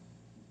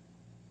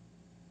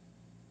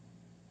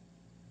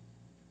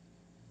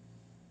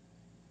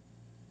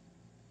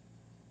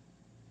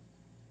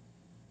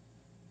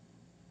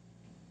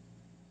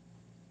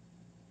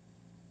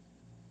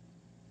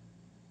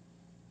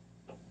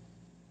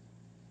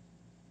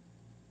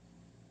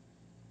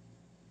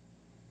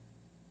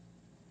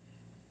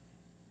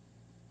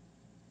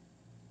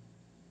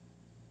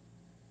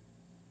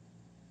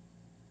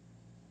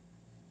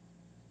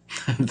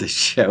 The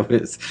show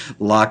is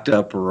locked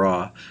up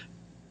raw.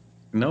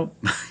 Nope.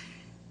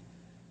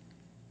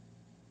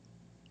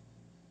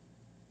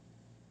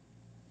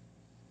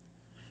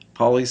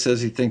 Paulie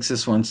says he thinks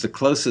this one's the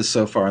closest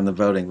so far in the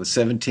voting with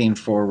 17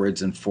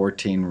 forwards and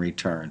 14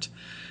 returns.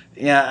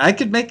 Yeah, I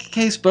could make a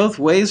case both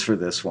ways for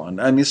this one.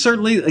 I mean,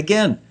 certainly,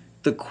 again,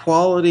 the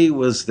quality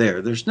was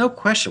there. There's no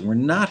question. We're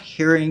not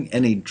hearing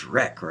any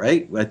dreck,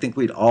 right? I think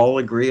we'd all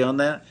agree on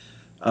that.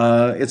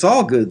 It's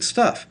all good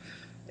stuff.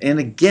 And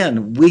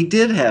again, we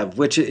did have,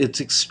 which it's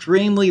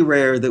extremely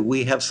rare that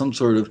we have some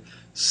sort of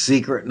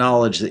secret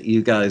knowledge that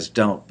you guys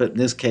don't. But in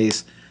this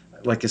case,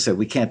 like I said,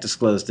 we can't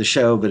disclose the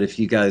show, but if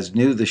you guys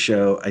knew the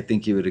show, I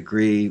think you would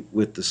agree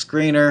with the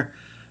screener.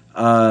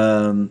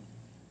 And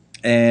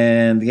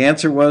the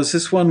answer was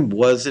this one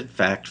was, in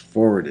fact,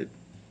 forwarded.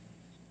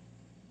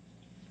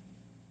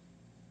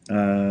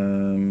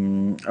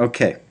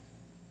 Okay.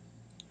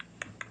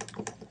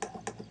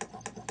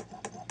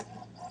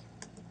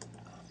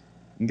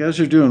 You guys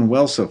are doing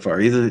well so far.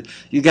 Either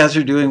you guys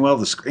are doing well,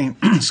 the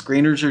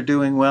screeners are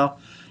doing well.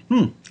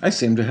 I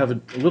seem to have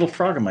a little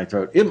frog in my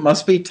throat. It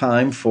must be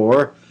time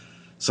for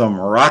some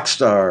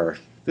Rockstar.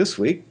 This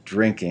week,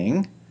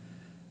 drinking.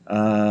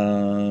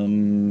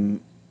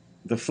 The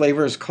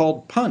flavor is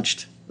called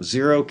Punched,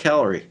 0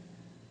 calorie.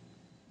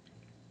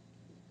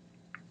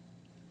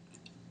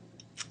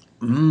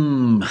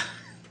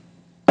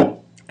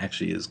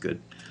 Actually is good.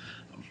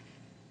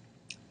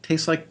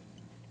 Tastes like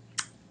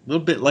a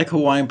little bit like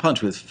Hawaiian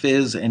Punch with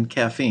fizz and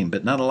caffeine,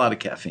 but not a lot of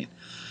caffeine.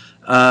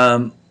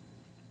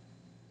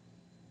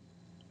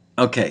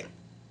 Okay.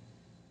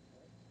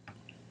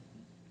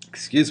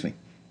 Excuse me.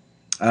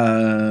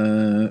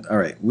 All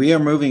right, we are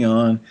moving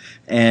on,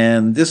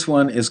 and this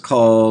one is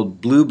called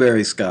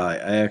Blueberry Sky.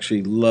 I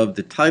actually love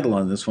the title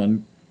on this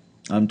one.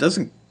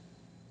 Doesn't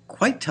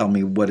quite tell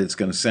me what it's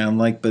going to sound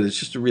like, but it's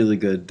just a really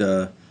good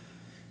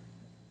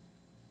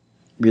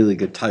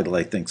title,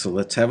 I think. So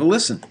let's have a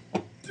listen.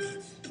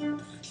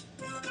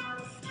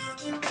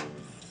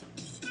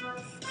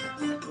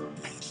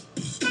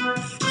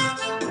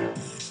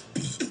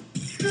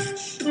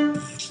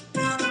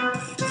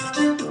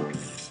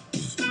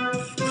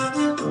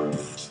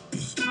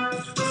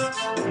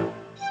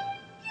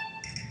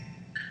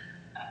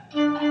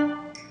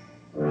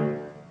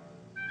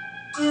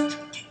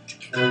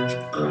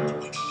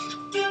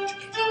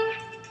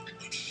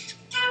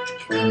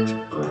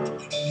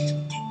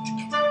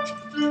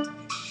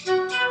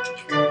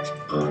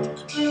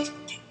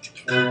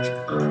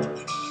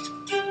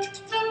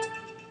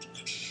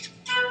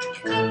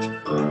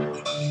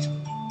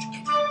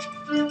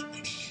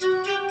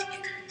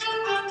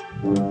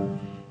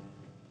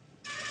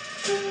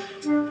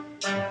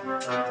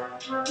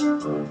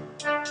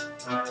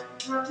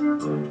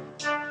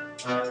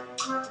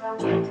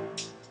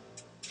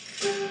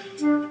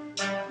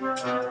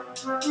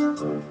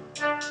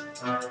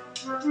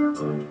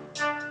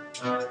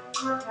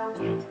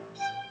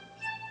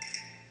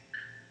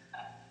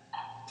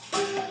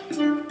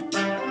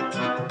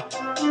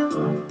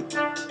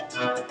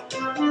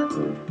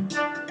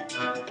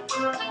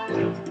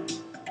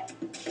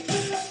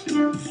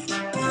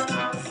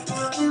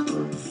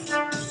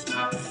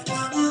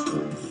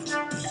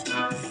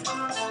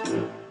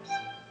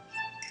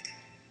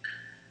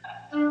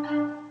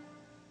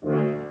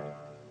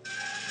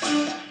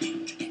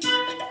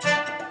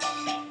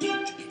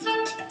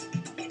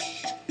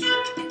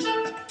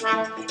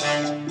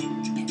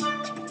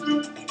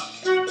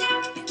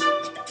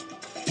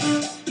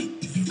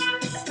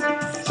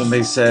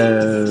 Somebody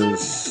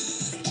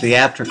says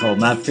theatrical,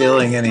 not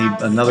feeling any.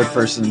 Another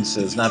person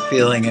says not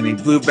feeling any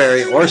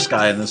blueberry or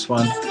sky in this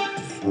one.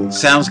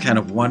 Sounds kind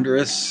of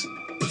wondrous.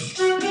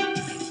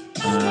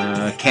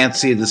 Can't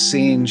see the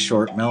scene,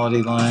 short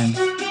melody line.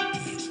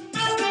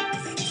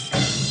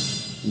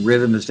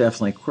 Rhythm is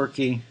definitely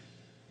quirky.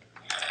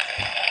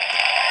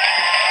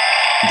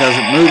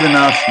 Doesn't move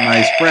enough.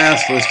 Nice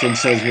brass. Listing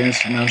says your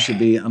instrumental should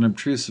be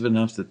unobtrusive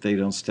enough that they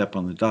don't step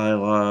on the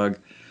dialogue.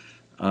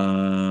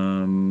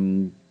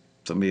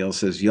 Somebody else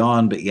says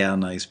yawn, but yeah,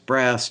 nice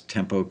brass.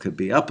 Tempo could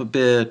be up a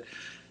bit.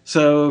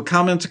 So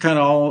comments are kind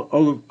of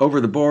all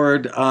over the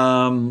board.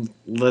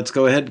 Let's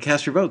go ahead and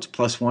cast your votes.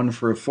 +1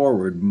 for a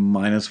forward,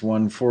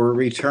 -1 for a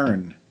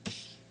return.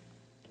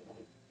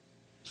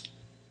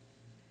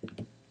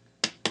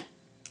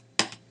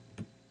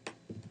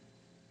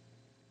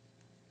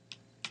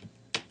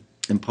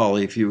 And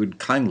Polly, if you would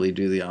kindly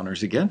do the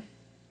honors again.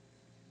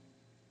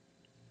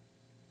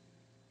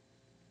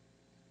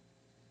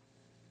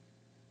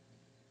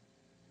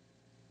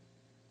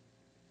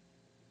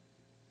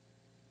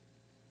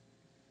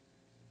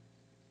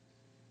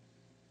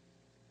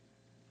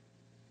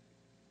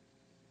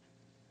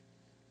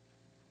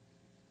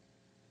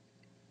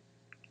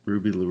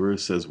 Ruby LaRue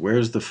says,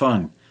 where's the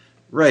fun?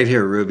 Right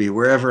here, Ruby.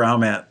 Wherever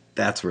I'm at,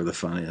 that's where the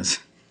fun is.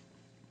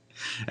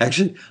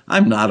 Actually,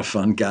 I'm not a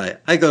fun guy.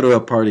 I go to a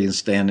party and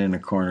stand in a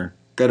corner.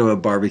 Go to a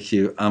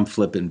barbecue, I'm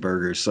flipping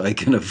burgers so I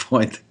can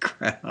avoid the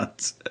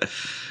crowds.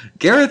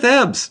 Gareth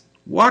Ebbs,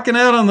 walking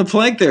out on the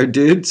plank there,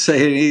 dude,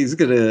 saying he's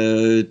going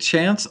to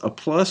chance a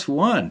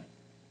 +1.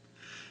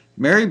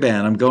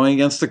 Maryban, I'm going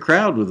against the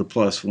crowd with a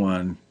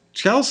 +1.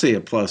 Chelsea,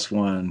 a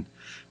 +1.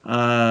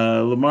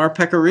 Lamar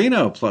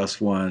Pecorino,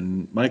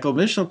 +1. Michael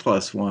Mishel,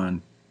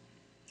 +1.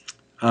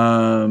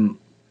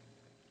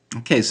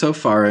 Okay, so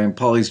far, and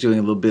Paulie's doing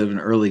a little bit of an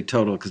early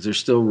total because they're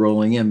still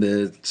rolling in,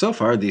 but so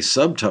far the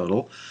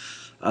subtotal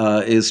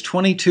is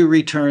 22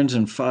 returns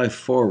and 5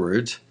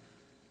 forwards.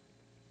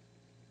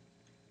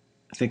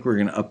 I think we're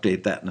going to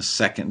update that in a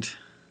second.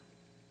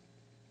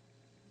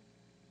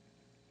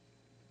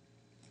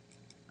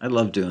 I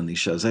love doing these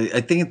shows.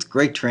 I think it's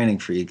great training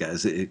for you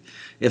guys.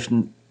 If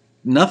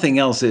nothing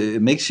else,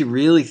 it makes you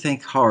really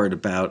think hard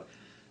about,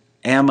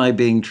 am I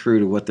being true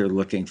to what they're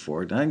looking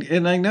for?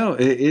 And I know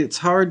it's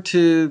hard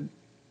to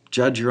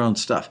judge your own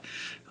stuff.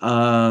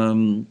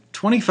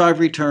 25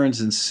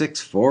 returns and 6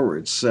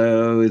 forwards,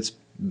 so it's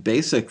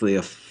basically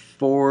a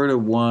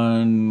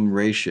 4-to-1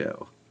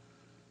 ratio.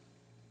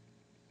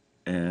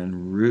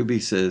 And Ruby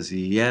says,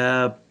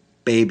 yeah,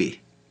 baby.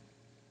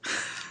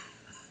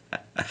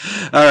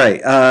 All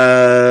right,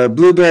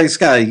 Blueberry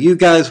Sky, you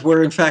guys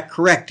were in fact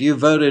correct. You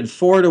voted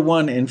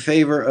 4-to-1 in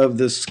favor of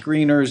the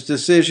screener's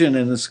decision,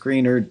 and the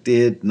screener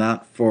did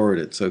not forward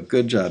it. So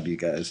good job, you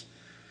guys.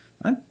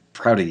 I'm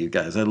proud of you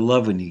guys. I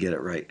love when you get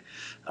it right.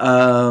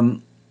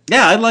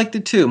 Yeah, I liked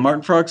it too.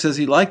 Martin Frog says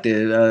he liked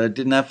it.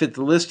 Did not fit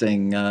the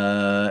listing.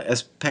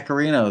 S.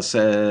 Pecorino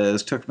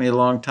says, took me a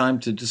long time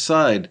to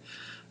decide.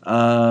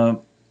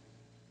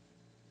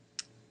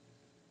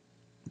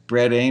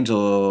 Brad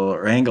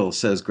Angle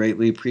says,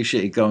 greatly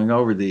appreciate you going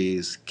over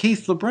these.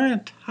 Keith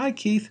LeBrant, hi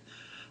Keith.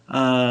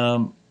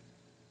 Going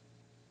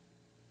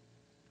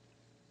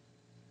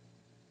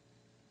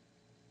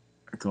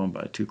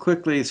by too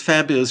quickly. It's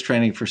fabulous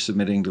training for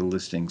submitting to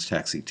Listings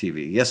Taxi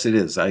TV. Yes, it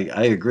is. I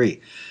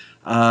agree.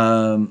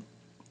 Bluesman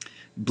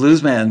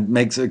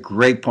makes a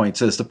great point.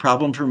 Says, the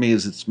problem for me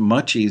is it's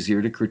much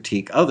easier to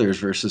critique others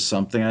versus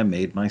something I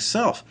made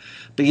myself.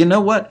 But you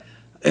know what?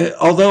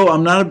 Although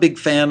I'm not a big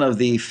fan of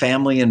the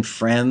family and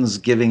friends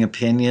giving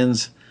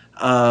opinions,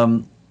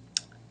 when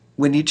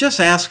you just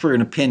ask for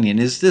an opinion,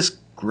 is this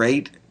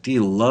great? Do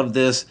you love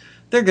this?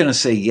 They're going to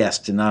say yes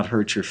to not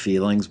hurt your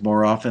feelings.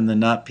 More often than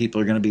not, people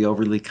are going to be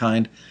overly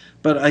kind.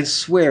 But I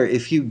swear,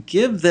 if you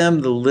give them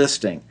the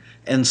listing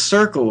and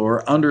circle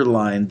or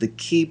underline the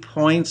key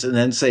points and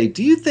then say,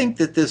 do you think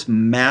that this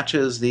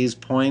matches these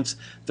points?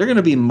 They're going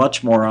to be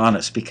much more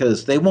honest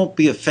because they won't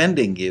be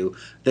offending you.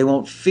 They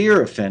won't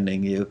fear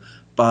offending you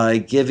by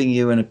giving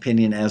you an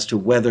opinion as to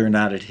whether or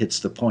not it hits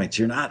the points.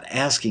 You're not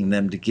asking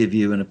them to give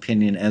you an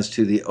opinion as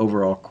to the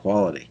overall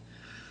quality.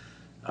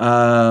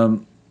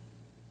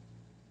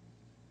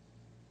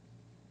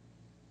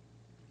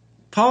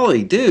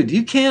 Paulie, dude,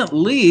 you can't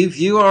leave.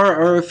 You are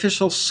our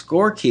official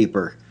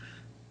scorekeeper.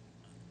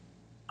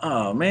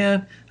 Oh,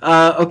 man.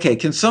 Okay,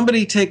 can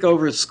somebody take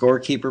over as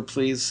scorekeeper,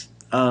 please?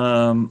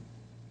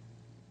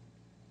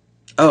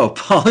 Oh,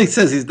 Paulie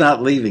says he's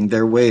not leaving.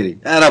 They're waiting.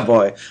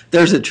 Attaboy.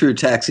 There's a true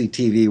Taxi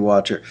TV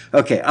watcher.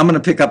 Okay, I'm going to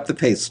pick up the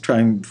pace, try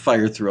and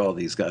fire through all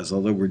these guys,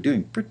 although we're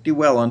doing pretty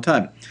well on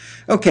time.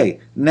 Okay,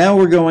 now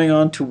we're going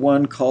on to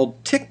one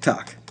called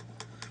TikTok.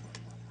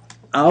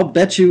 I'll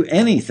bet you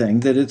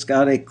anything that it's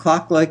got a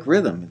clock-like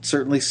rhythm. It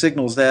certainly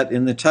signals that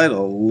in the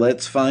title.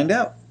 Let's find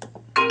out.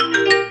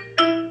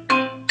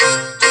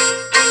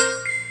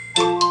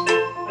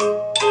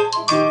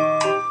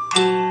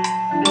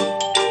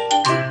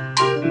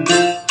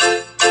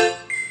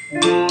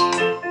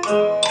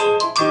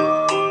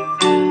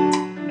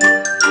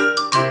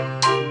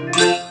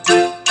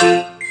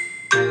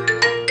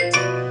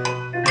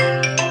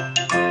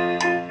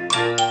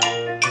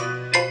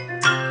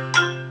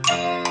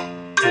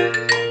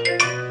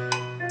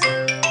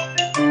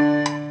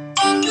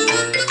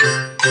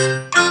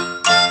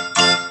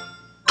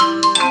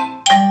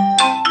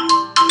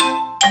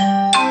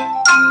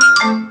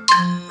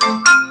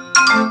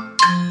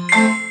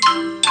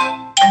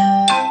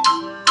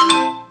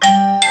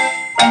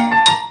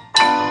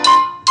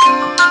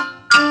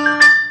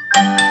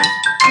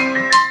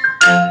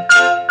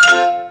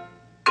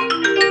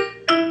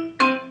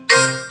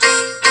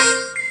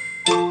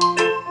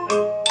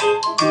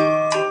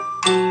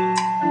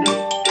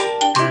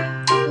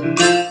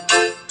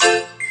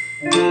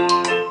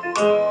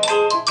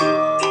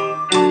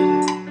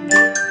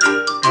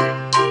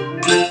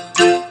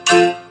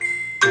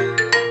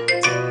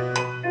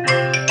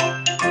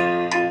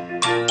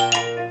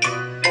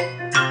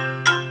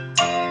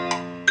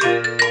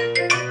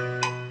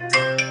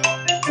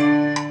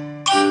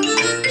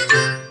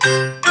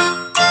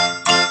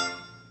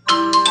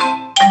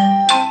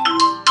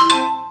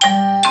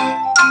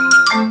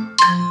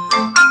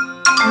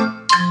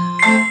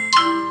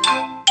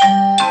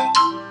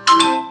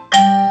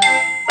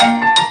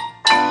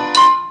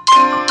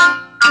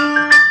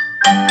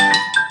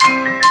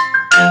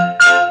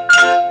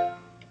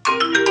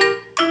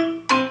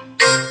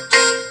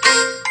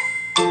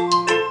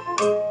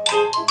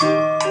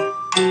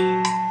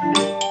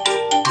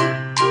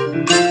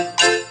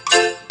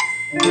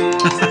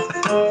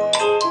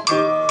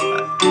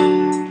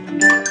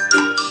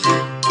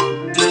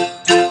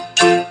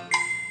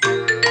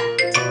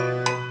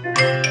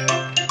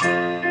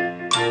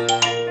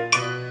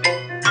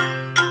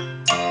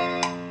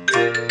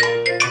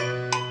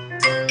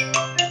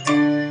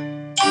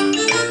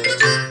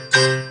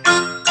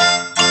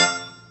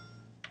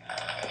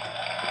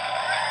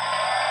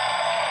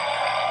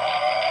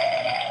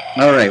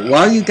 All right.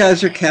 While you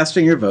guys are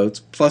casting your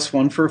votes,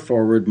 +1 for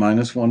forward,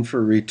 -1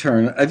 for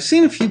return. I've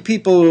seen a few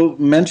people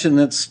mention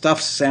that stuff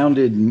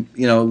sounded,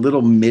 a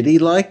little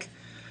MIDI-like.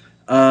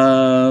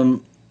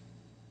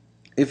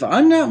 If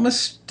I'm not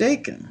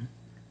mistaken,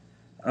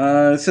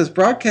 it says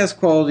broadcast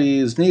quality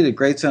is needed.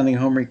 Great sounding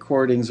home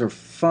recordings are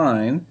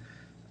fine.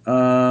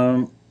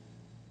 I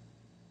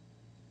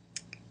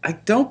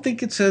don't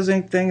think it says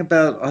anything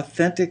about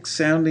authentic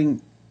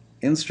sounding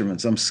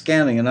instruments. I'm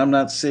scanning and I'm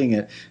not seeing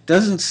it. It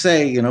doesn't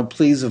say,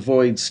 please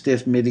avoid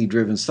stiff MIDI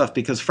driven stuff,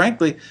 because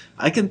frankly,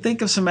 I can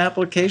think of some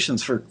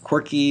applications for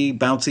quirky,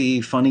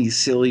 bouncy, funny,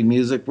 silly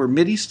music where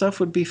MIDI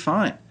stuff would be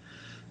fine.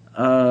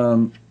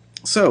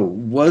 So,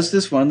 was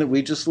this one that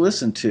we just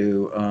listened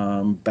to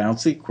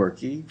bouncy,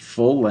 quirky,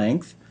 full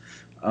length,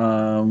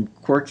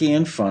 quirky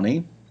and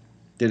funny?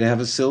 Did it have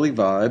a silly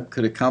vibe?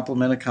 Could it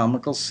complement a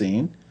comical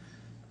scene?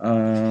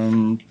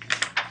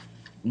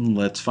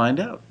 Let's find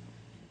out.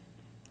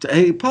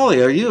 Hey,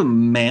 Polly, are you a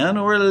man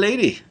or a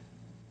lady?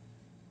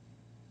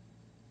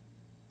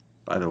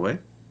 By the way.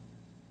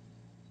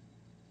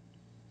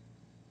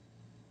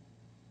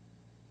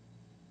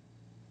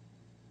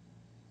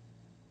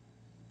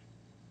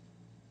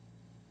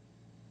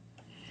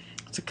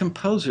 It's a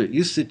composer. It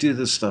used to do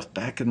this stuff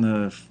back in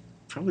the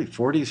probably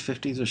 40s,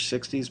 50s, or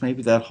 60s,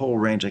 maybe that whole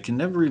range. I can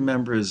never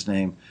remember his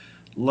name.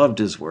 Loved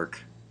his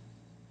work.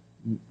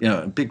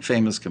 A big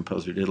famous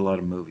composer, did a lot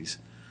of movies.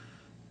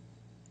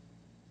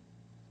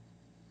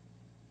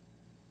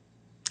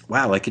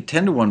 Wow, like a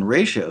 10-to-1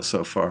 ratio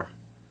so far.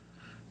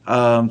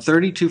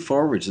 32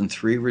 forwards and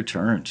 3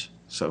 returns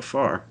so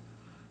far.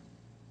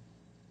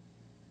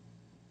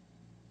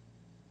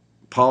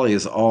 Polly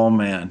is all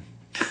man.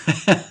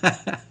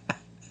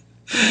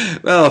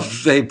 Well,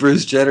 say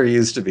Bruce Jenner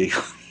used to be.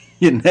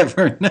 You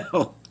never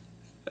know.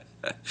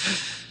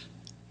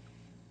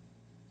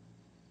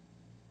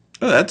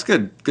 Oh, that's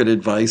good. Good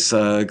advice.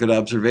 Good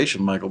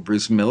observation, Michael.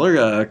 Bruce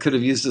Miller could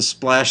have used a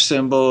splash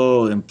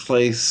cymbal in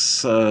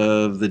place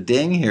of the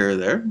ding here or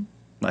there.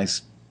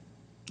 Nice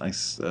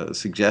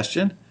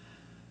suggestion.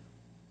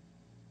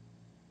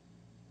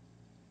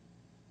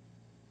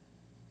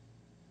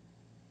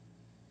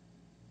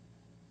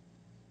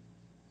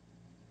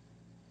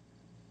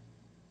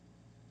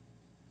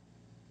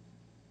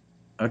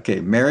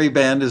 Okay, Mary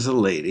Band is a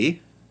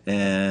lady,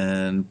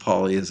 and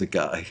Polly is a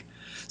guy.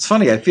 It's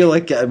funny. I feel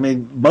like,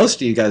 most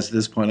of you guys at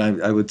this point,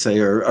 I would say,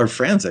 are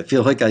friends. I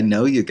feel like I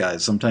know you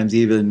guys. Sometimes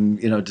even,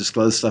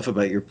 disclose stuff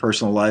about your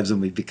personal lives, and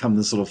we've become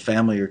this little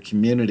family or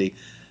community.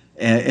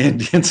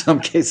 And in some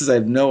cases, I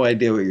have no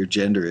idea what your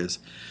gender is.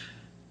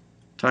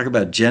 Talk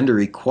about gender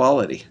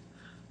equality.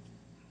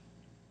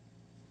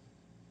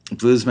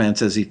 Bluesman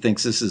says he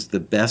thinks this is the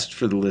best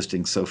for the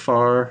listing so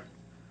far.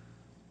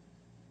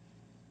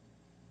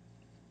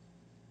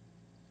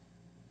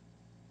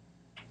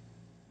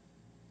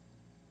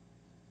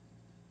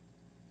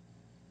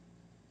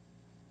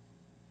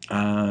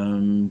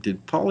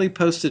 Did Polly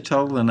post a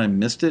total and I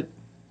missed it?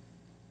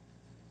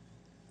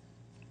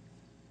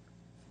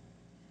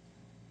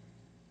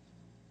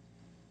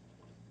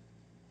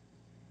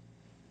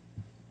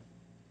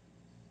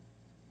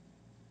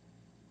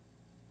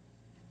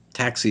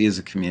 Taxi is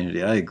a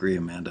community. I agree,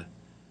 Amanda.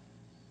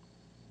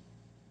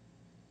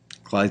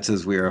 Clyde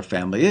says we are a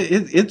family.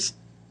 It's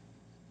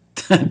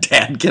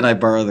Dad, can I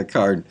borrow the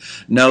card?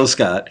 No,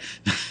 Scott.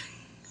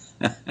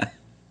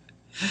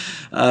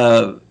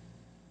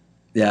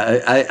 Yeah,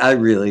 I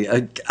really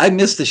I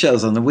miss the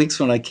shows on the weeks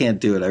when I can't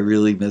do it. I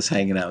really miss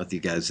hanging out with you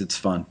guys. It's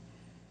fun.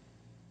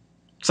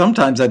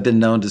 Sometimes I've been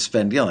known to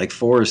spend like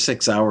 4 or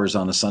 6 hours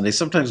on a Sunday,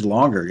 sometimes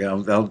longer.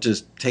 I'll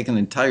just take an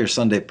entire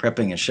Sunday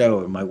prepping a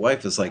show, and my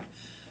wife is like,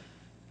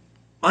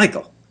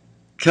 Michael,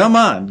 come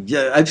on.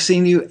 Yeah, I've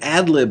seen you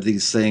ad-lib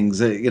these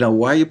things.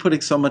 Why are you putting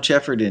so much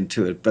effort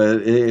into it? But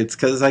it's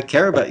because I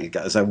care about you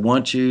guys. I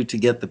want you to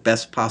get the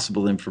best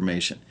possible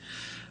information.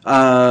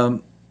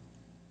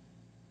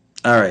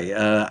 All right,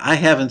 I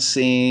haven't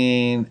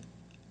seen.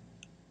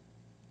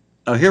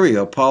 Oh, here we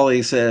go.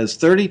 Paulie says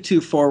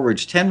 32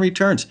 forwards, 10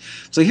 returns.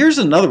 So here's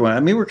another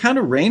one. We're kind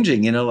of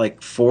ranging,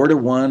 like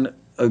 4-to-1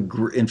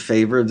 in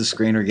favor of the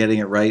screener getting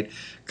it right.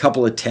 A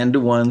couple of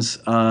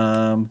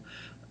 10-to-1s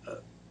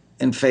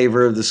in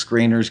favor of the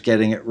screeners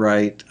getting it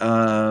right.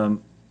 Okay,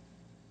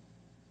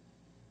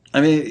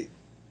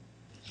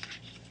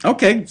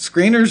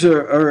 screeners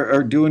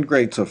are doing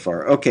great so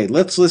far. Okay,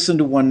 let's listen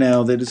to one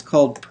now that is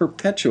called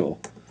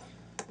Perpetual,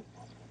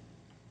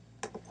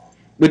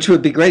 which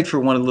would be great for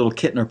one of the little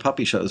kitten or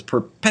puppy shows.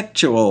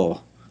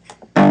 Perpetual.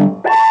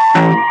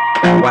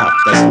 Wow,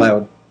 that's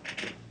loud.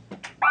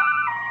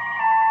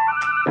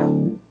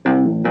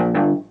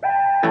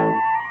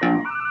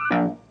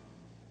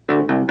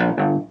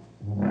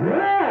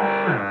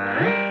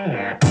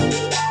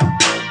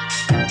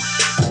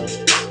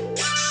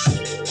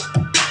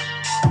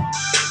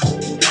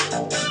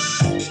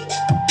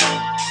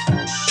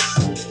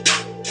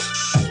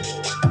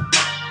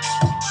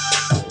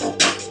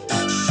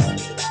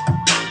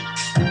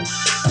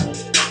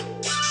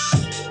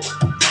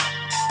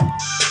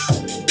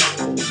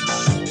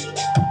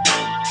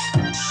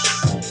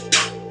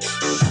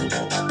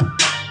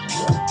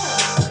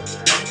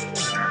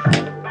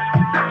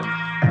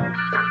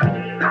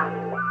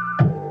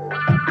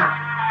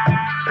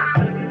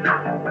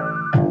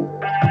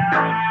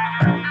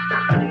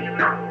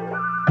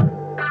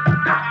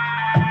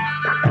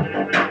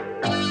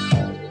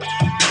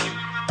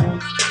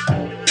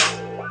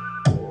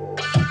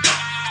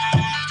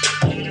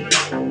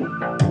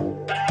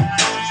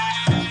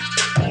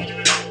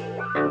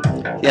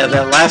 Yeah,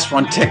 that last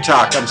one,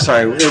 TikTok. I'm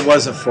sorry, it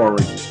was a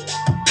forward.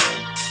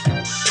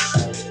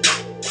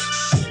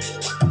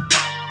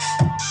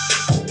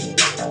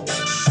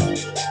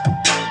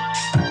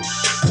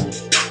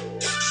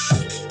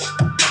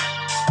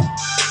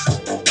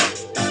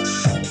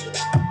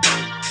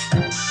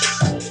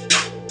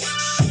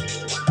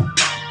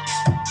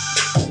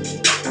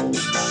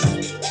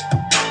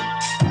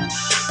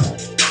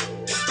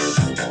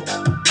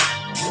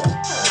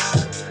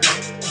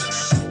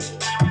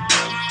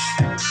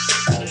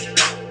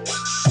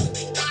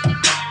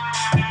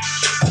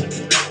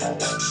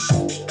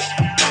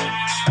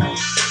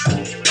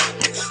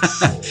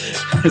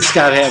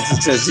 Scott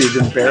Hansen says he'd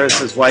embarrass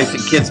his wife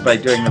and kids by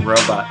doing the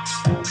robot,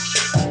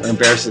 or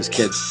embarrass his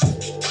kids.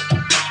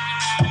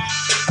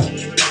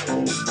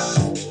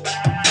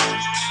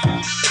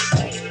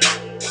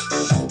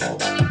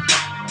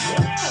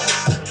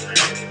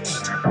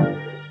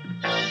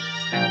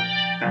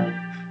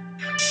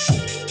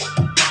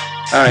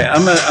 All right,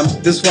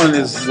 this one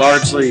is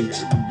largely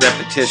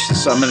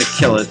repetitious, so I'm gonna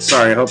kill it.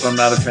 Sorry, I hope I'm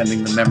not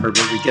offending the member,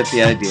 but we get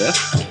the idea.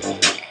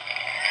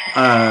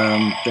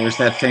 There's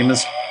that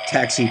famous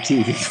Taxi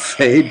TV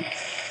fade.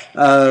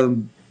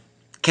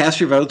 Cast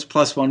your votes,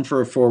 +1 for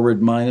a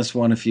forward,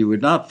 -1 if you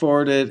would not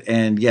forward it.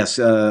 And yes,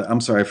 I'm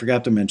sorry, I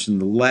forgot to mention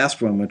the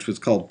last one, which was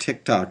called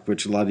TikTok,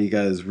 which a lot of you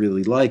guys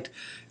really liked.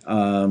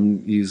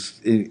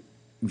 Voted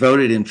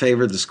in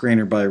favor of the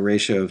screener by a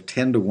ratio of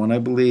 10-1, I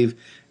believe,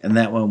 and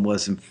that one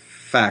was in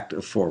fact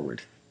a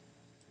forward.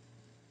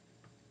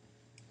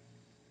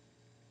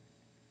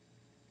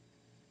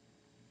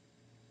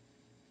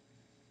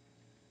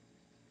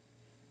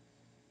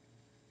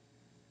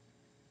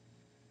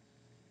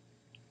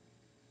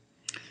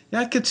 Yeah,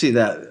 I could see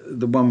that.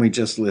 The one we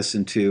just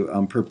listened to,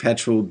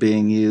 Perpetual,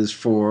 being used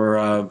for,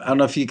 I don't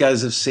know if you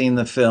guys have seen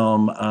the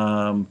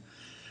film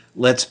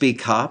Let's Be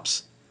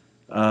Cops,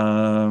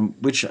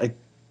 which I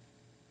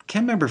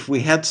can't remember if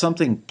we had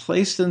something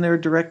placed in there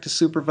direct to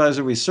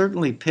supervisor. We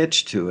certainly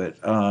pitched to it.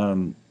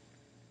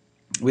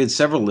 We had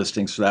several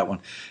listings for that one.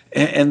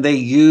 And they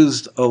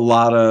used a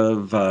lot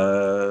of,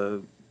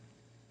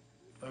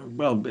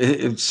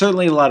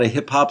 certainly a lot of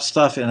hip-hop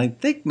stuff, and I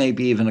think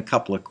maybe even a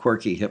couple of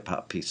quirky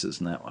hip-hop pieces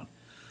in that one.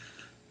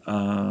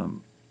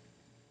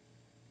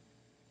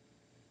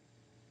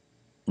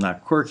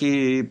 Not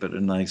quirky, but a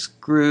nice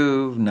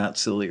groove, not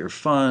silly or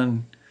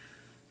fun.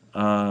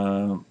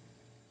 It's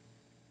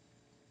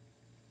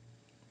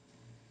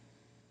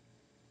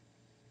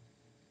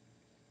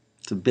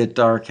a bit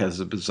dark,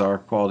 has a bizarre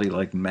quality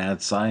like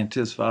Mad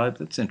Scientist vibe.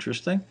 That's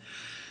interesting.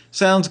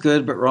 Sounds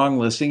good, but wrong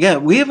listing. Yeah,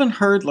 we haven't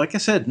heard, like I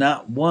said,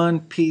 not one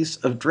piece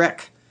of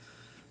Drek.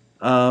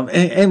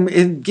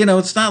 And you know,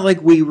 it's not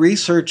like we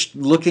researched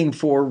looking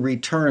for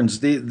returns.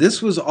 This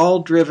was all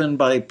driven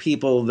by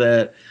people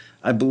that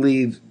I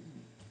believe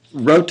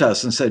wrote to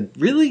us and said,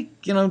 really,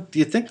 you know, do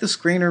you think the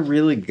screener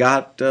really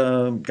got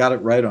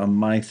it right on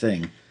my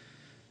thing?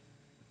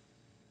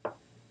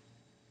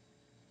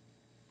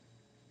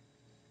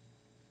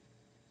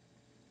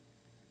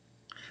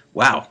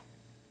 Wow.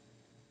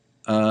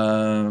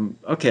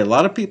 Okay, a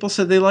lot of people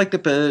said they liked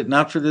it, but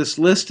not for this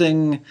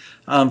listing.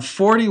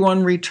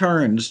 41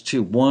 returns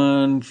to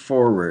 1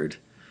 forward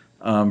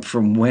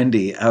from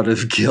Wendy out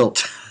of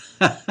guilt.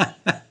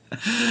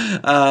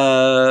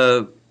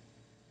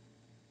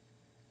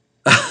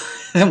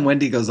 And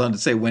Wendy goes on to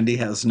say Wendy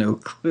has no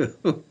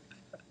clue.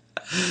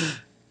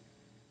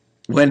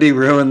 Wendy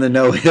ruined the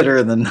no-hitter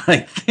in the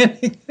 9th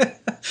inning.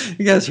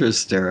 You guys are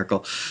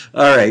hysterical.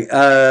 All right,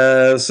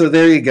 so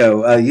there you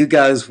go. You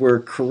guys were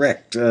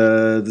correct.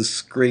 The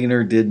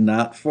screener did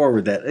not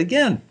forward that.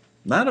 Again,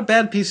 not a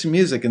bad piece of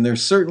music, and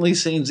there's certainly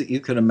scenes that you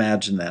could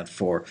imagine that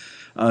for.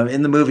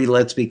 In the movie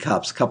Let's Be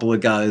Cops, a couple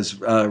of guys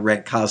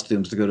rent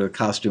costumes to go to a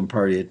costume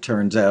party. It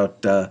turns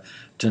out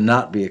to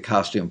not be a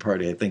costume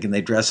party, I think, and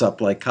they dress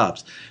up like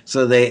cops.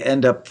 So they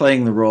end up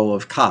playing the role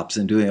of cops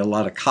and doing a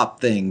lot of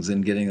cop things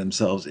and getting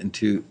themselves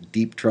into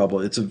deep trouble.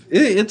 It's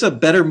a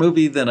better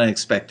movie than I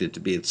expected it to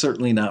be. It's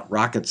certainly not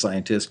rocket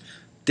scientist.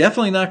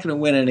 Definitely not going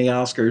to win any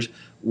Oscars.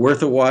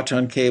 Worth a watch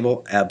on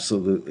cable?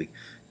 Absolutely.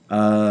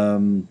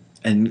 And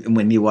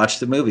when you watch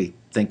the movie,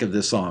 think of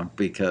this song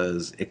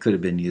because it could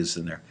have been used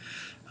in there.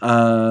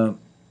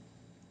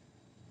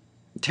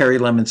 Terry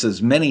Lemon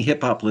says, many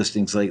hip-hop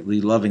listings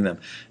lately, loving them.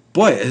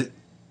 Boy,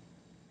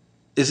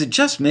 is it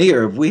just me,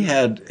 or have we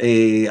had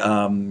a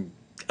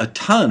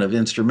ton of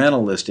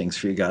instrumental listings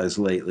for you guys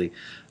lately?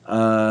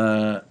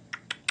 And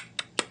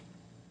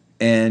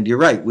you're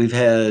right, we've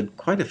had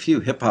quite a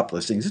few hip-hop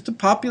listings. It's a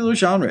popular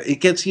genre. It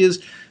gets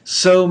used.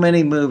 So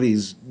many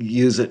movies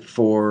use it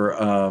for,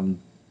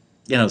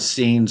 you know,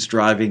 scenes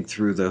driving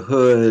through the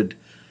hood.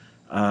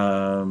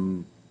 I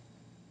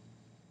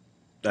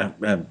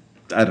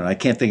don't know, I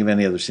can't think of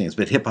any other scenes,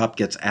 but hip-hop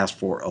gets asked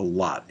for a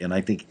lot, and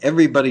I think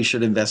everybody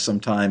should invest some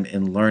time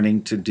in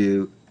learning to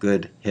do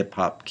good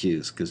hip-hop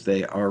cues, because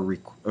they are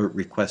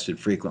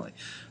requested frequently.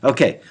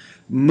 Okay,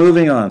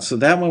 moving on. So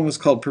that one was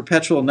called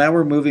Perpetual. Now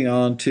we're moving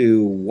on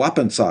to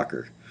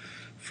Soccer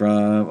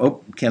from,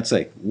 can't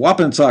say,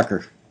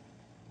 Soccer.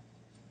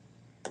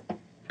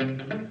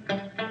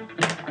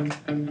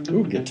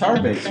 Ooh,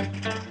 guitar bass.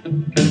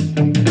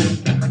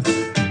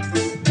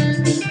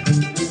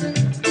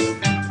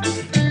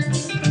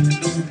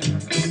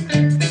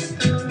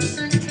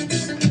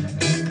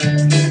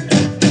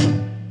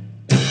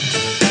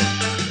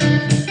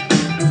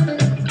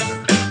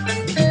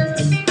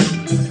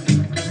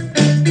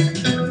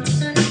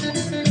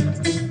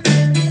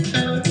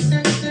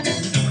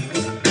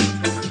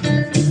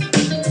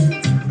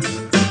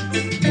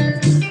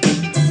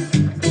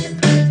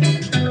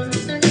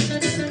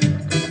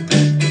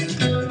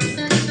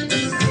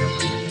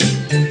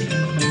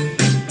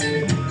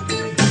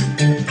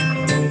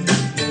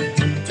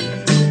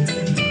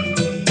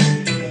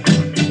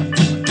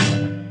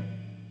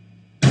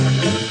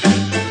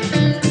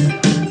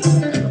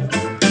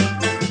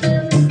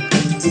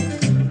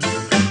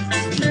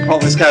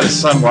 Paul's got his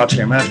son watching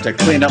him. I have to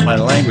clean up my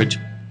language.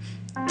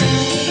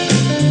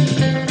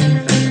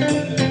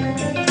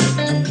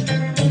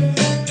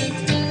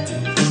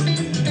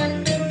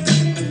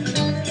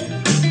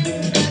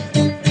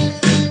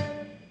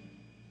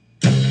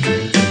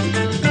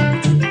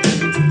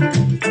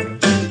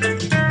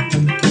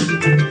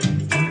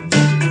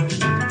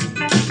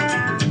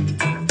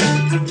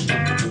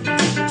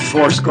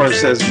 Fourscore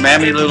says,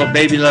 "Mammy little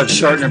baby loves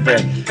shortener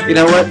bread." You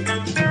know what?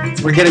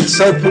 We're getting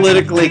so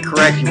politically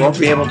correct, you won't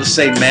be able to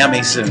say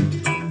mammy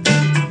soon.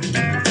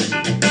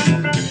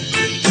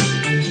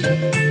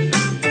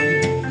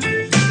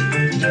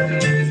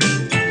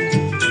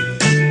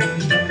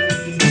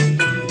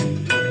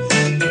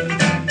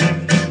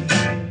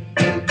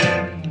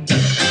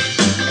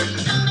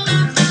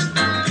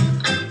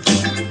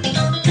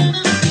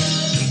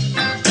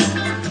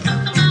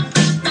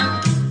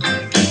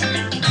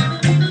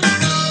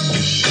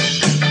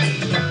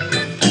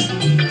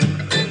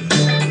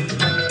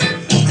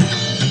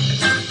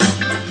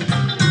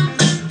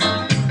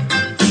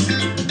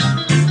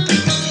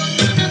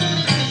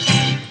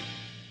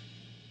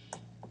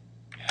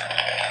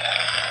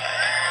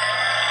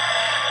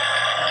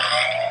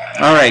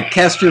 All right,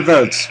 cast your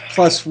votes.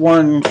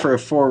 +1 for a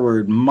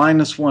forward,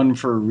 -1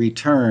 for a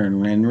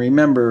return. And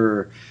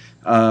remember,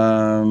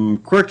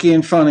 quirky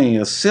and funny,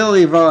 a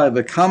silly vibe,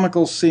 a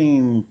comical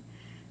scene.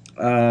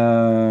 That's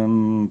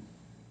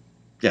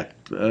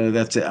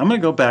it. I'm going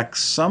to go back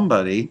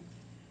somebody.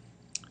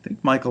 I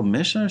think Michael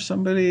Mission or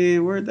somebody.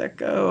 Where'd that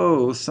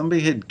go?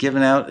 Somebody had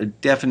given out a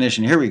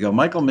definition. Here we go.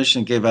 Michael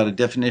Mission gave out a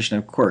definition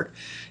of quirk.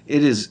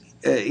 It is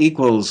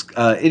equals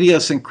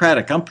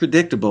idiosyncratic,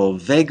 unpredictable,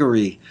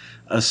 vagary,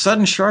 a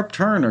sudden sharp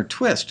turn or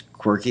twist.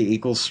 Quirky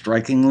equals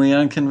strikingly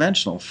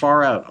unconventional,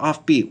 far out,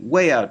 offbeat,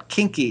 way out,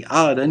 kinky,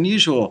 odd,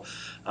 unusual,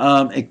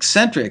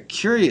 eccentric,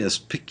 curious,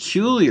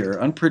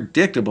 peculiar,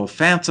 unpredictable,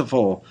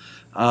 fanciful,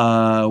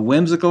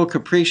 whimsical,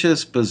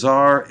 capricious,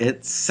 bizarre,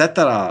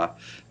 etc.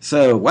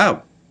 So,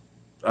 wow,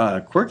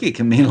 quirky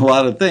can mean a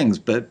lot of things,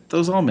 but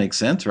those all make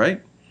sense,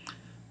 right?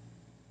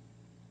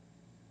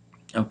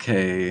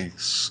 Okay,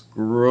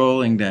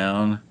 scrolling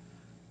down.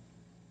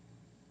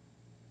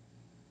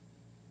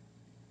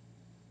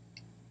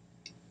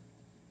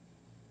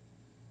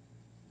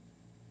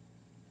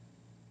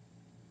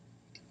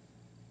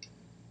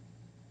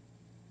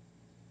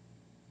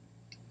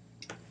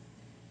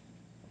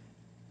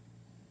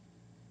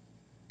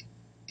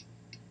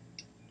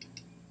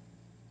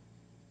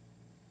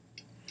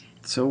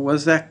 So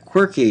was that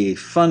quirky,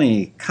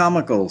 funny,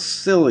 comical,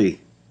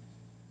 silly?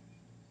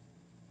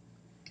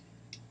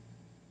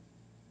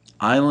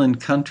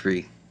 Island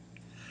country.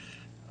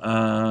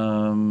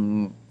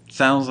 Sounds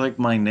like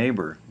my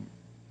neighbor.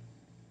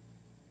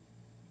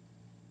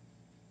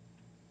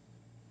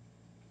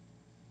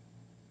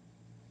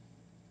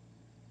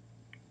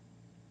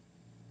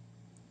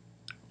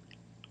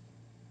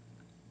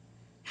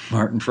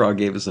 Martin Frog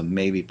gave us a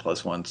maybe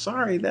 +1.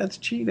 Sorry, that's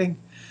cheating.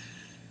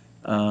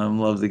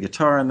 Love the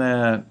guitar in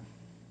that.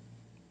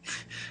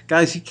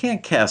 Guys, you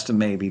can't cast a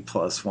maybe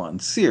 +1.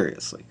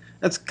 Seriously.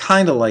 That's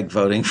kind of like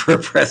voting for a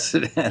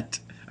president.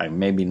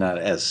 Maybe not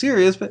as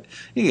serious, but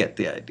you get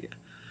the idea.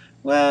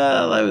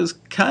 Well, I was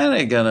kind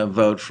of going to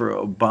vote for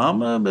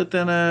Obama, but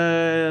then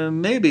I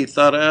maybe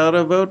thought I ought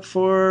to vote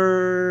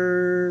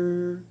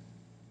for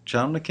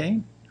John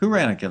McCain. Who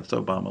ran against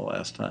Obama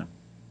last time?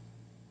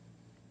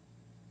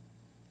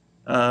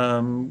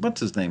 What's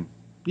his name?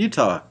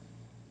 Utah.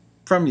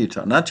 From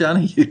Utah. Not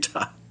Johnny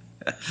Utah.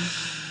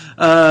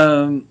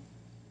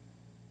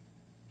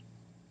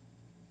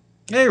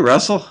 Hey,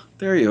 Russell.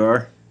 There you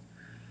are.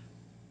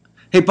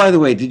 Hey, by the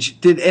way,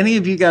 did any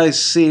of you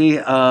guys see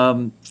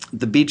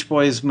the Beach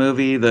Boys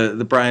movie,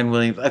 the Brian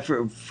Williams? I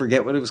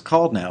forget what it was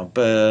called now,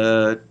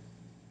 but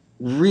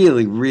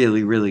really,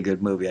 really, really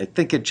good movie. I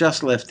think it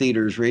just left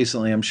theaters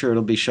recently. I'm sure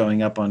it'll be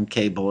showing up on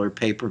cable or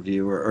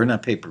pay-per-view, or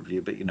not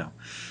pay-per-view, but you know,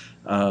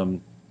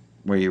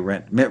 where you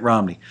rent. Mitt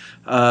Romney.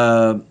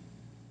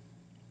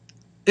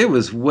 It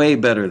was way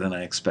better than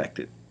I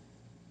expected.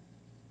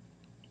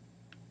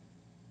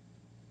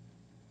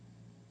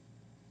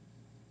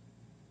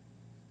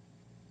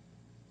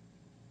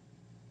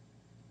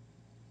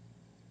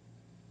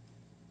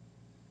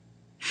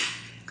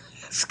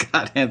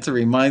 Scott Hansen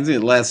reminds me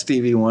of the last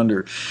Stevie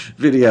Wonder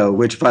video,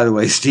 which, by the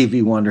way,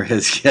 Stevie Wonder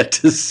has yet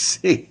to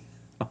see.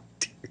 Oh,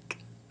 dear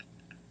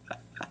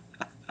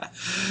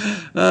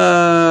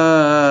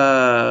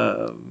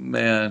God.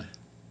 Man.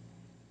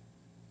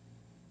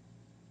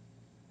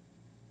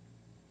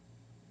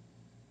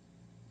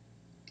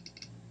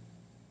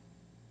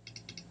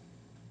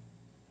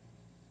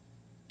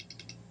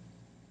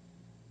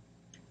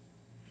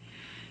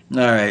 All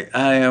right,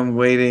 I am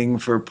waiting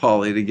for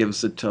Paulie to give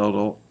us a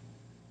total.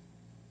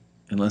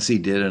 Unless he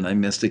did and I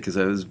missed it because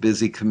I was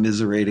busy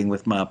commiserating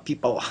with my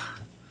people.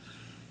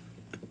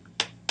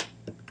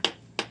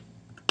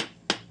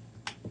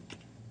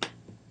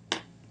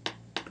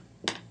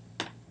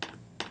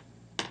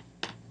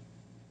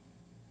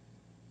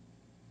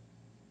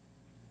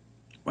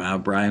 Wow,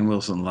 Brian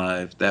Wilson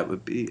live. That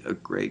would be a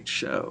great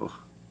show.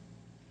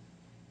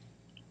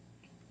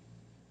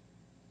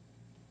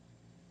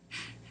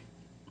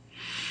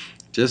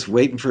 Just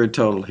waiting for a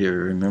total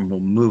here, and then we'll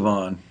move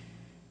on.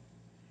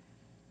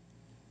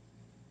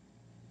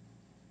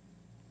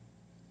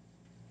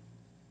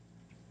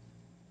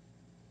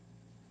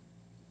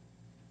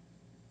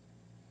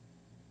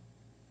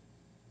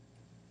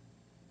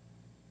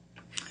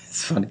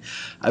 It's funny.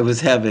 I was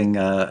having,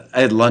 I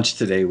had lunch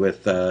today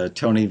with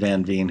Tony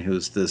Van Veen,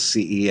 who's the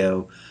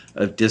CEO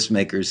of Disc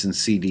Makers and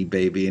CD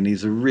Baby, and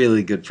he's a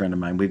really good friend of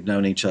mine. We've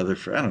known each other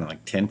for, I don't know,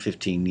 like 10,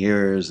 15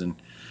 years, and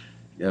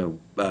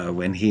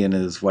when he and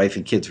his wife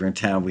and kids were in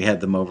town, we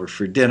had them over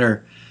for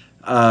dinner.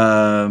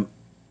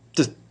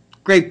 Just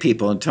great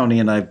people. And Tony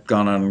and I have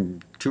gone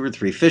on 2 or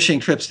 3 fishing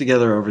trips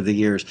together over the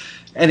years.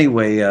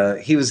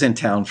 Anyway, he was in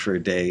town for a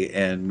day,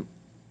 and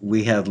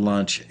we had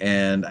lunch.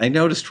 And I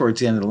noticed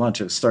towards the end of the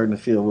lunch, I was starting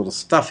to feel a little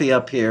stuffy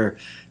up here,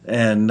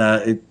 and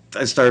I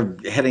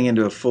started heading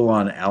into a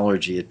full-on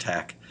allergy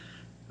attack.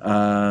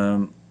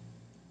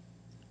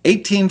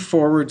 18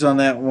 forwards on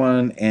that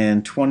one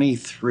and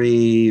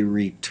 23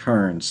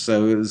 returns.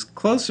 So it was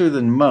closer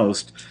than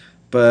most,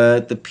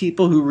 but the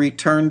people who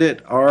returned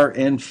it are,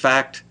 in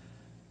fact,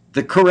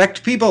 the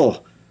correct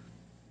people.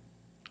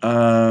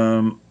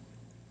 Yeah,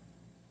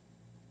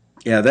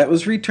 that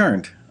was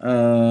returned.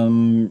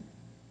 And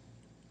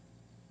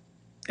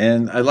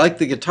I like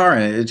the guitar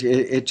in it.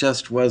 It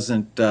just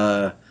wasn't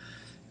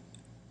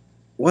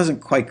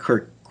quite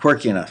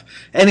quirky enough.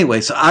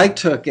 Anyway, so I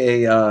took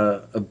a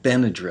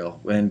Benadryl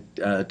when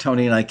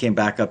Tony and I came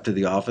back up to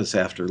the office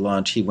after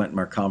lunch. He went in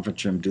our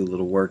conference room to do a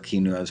little work.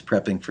 He knew I was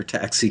prepping for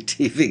Taxi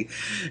TV.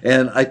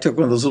 And I took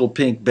one of those little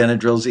pink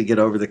Benadryls you get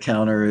over the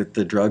counter at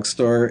the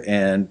drugstore.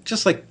 And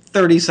just like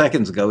 30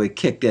 seconds ago, it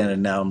kicked in.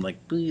 And now I'm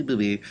like, blee, blee,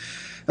 blee.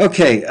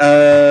 Okay,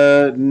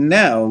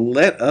 now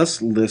let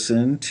us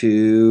listen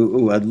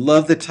to, I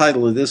love the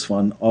title of this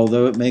one,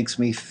 although it makes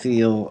me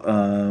feel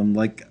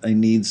like I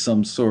need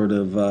some sort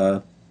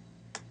of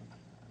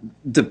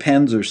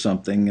Depends or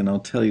something, and I'll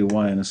tell you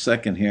why in a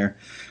second here.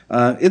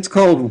 It's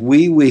called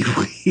Wee Wee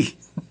Wee.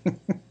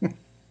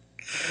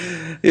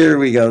 Here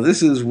we go.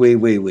 This is Wee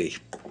Wee Wee.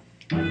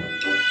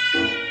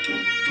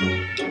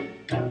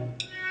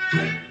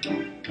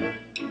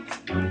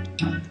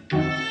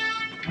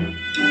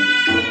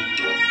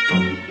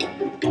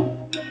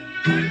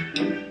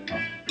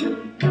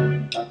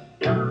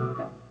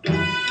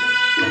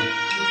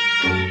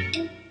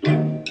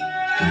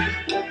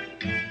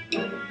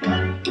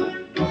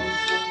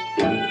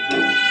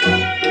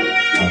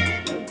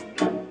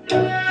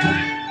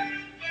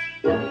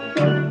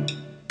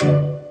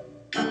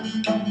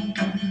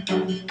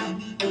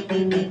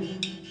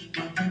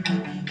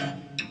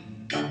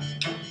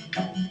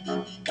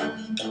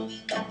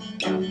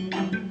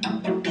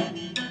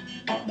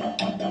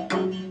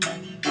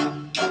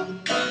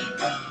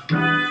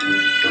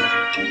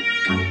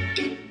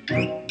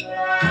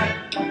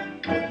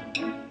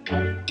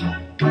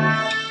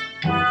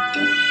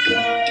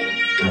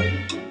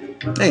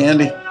 Hey,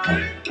 Andy.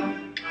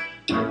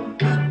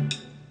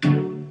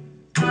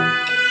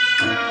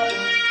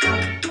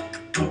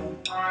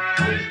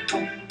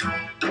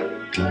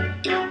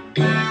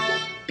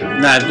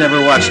 No, I've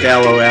never watched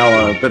Allo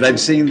Allo, but I've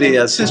seen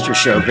the sister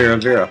show, Vera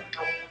Vera.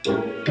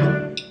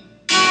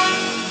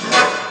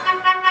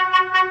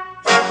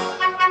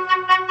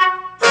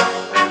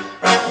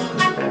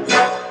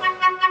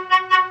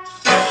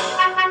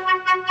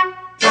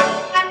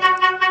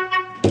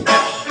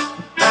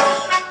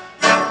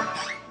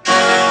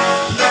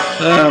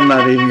 I'm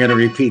not even going to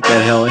repeat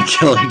that Helen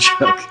Keller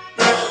joke.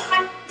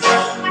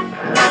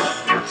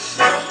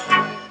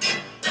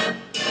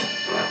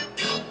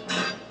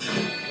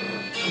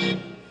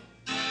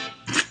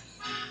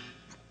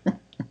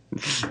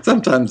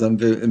 Sometimes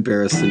I'm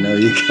embarrassed to know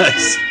you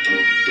guys.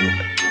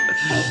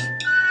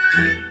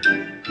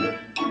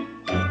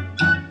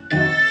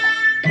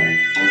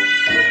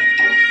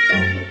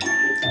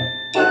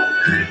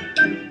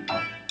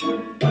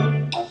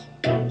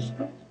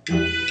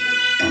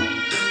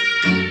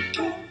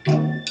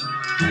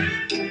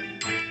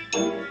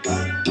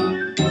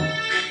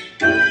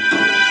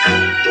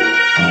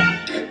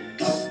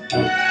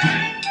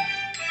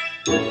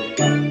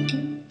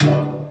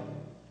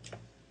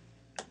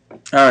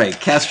 All right,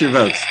 cast your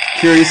votes.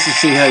 Curious to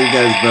see how you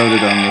guys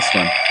voted on this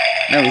one.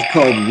 That was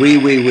called Wee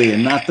Wee Wee,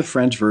 and not the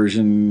French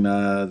version.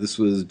 This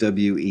was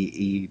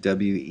W-E-E,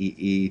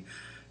 W-E-E,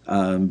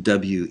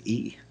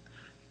 W-E.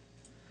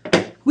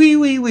 Wee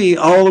Wee Wee,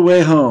 all the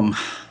way home.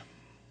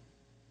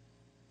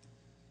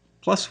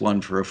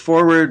 +1 for a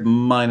forward,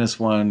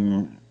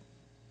 -1.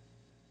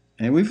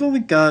 And we've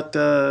only got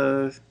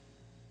 2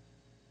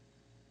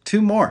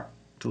 more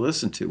to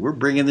listen to. We're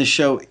bringing this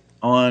show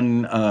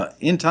on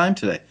in time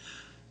today.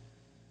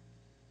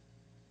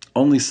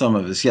 Only some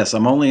of us. Yes,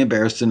 I'm only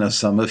embarrassed to know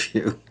some of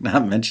you.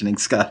 Not mentioning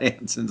Scott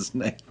Hanson's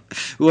name,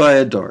 who I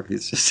adore.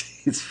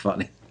 He's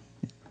funny.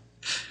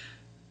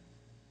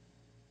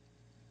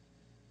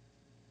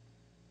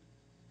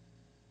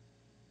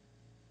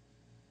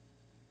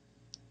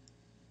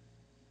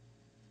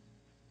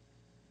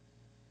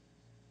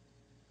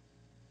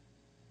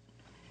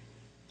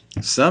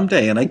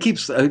 Someday, and I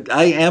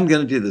am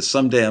going to do this.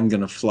 Someday I'm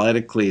going to fly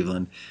to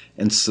Cleveland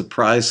and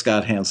surprise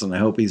Scott Hanson. I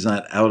hope he's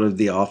not out of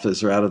the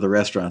office or out of the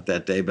restaurant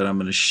that day, but I'm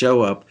going to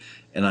show up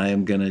and I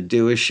am going to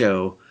do a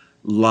show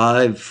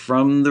live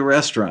from the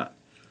restaurant.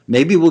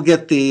 Maybe we'll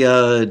get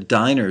the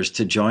diners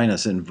to join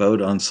us and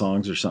vote on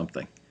songs or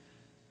something.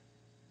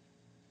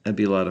 That'd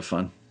be a lot of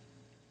fun.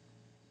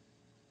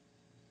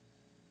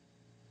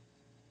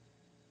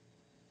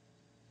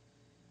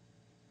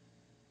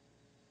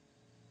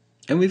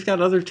 And we've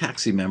got other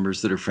taxi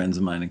members that are friends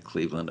of mine in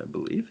Cleveland, I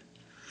believe.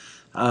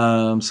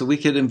 So we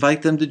could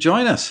invite them to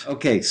join us.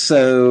 Okay,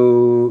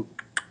 so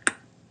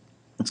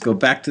let's go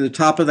back to the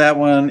top of that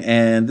one.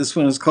 And this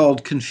one is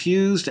called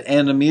Confused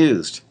and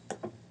Amused.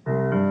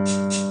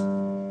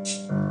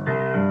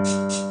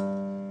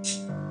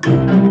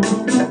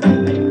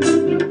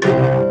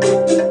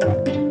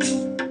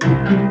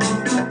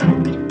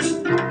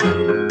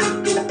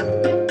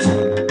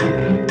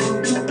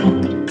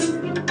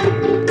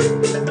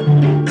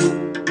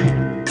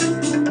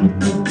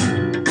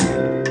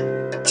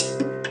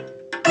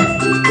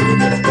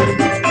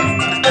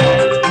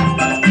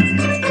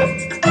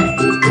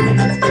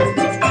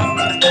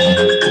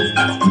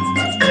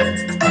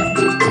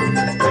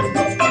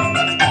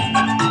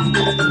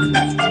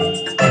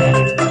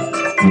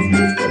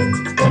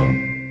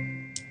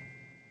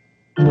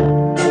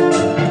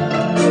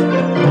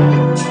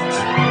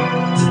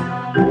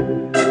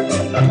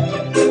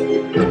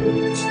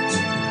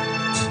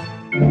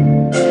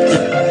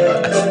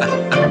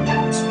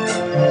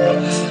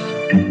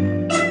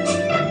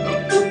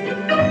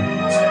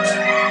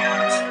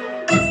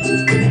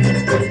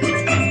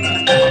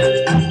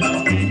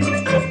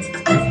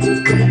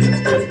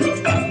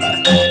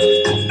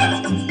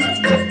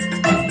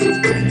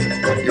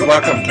 You're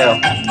welcome, Kel.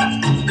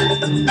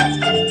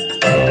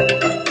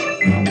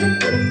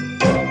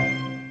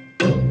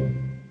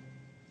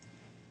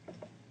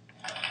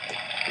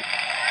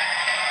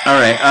 All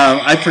right,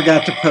 I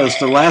forgot to post.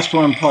 The last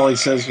one Paulie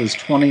says was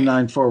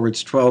 29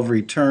 forwards, 12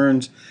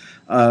 returns.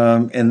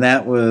 And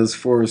that was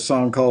for a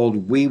song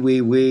called Wee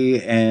Wee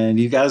Wee. And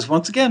you guys,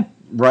 once again,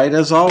 right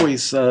as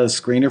always,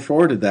 screener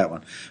forwarded that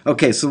one.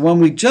 Okay, so the one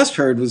we just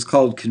heard was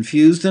called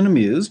Confused and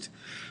Amused.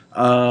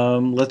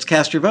 Let's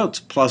cast your votes.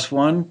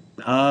 +1.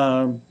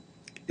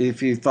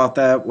 If you thought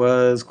that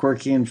was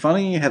quirky and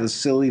funny, had a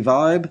silly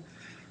vibe,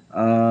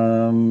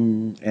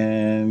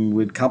 and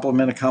would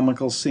complement a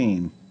comical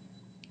scene.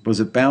 Was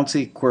it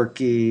bouncy,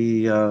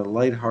 quirky,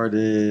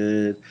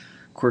 lighthearted,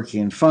 quirky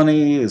and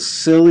funny, a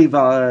silly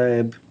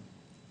vibe,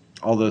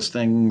 all those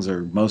things,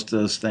 or most of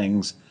those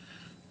things?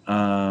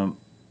 Yeah,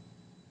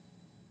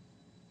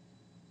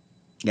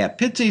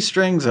 Pitsy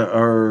strings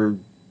are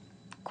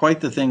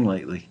quite the thing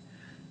lately.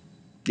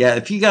 Yeah,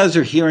 if you guys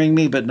are hearing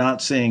me but not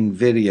seeing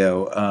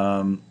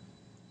video,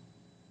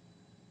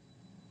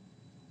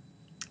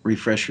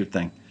 refresh your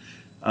thing.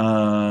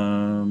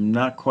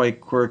 Not quite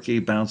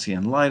quirky, bouncy,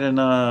 and light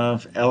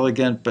enough.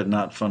 Elegant, but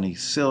not funny,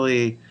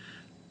 silly.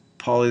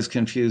 Paulie's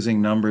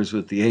confusing numbers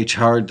with the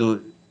HR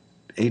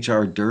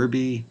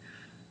Derby.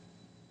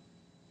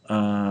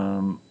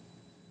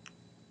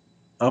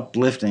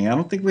 Uplifting. I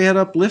don't think we had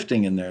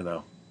uplifting in there,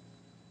 though.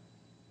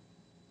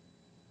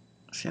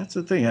 See, that's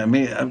the thing. I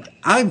mean,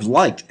 I've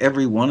liked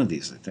every one of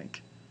these, I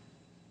think.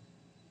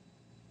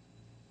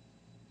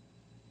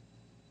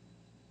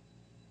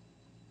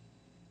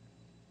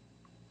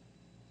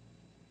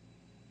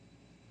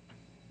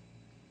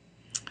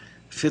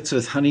 Fits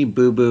with Honey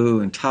Boo Boo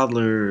and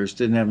Toddlers.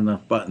 Didn't have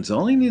enough buttons.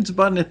 Only needs a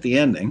button at the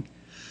ending.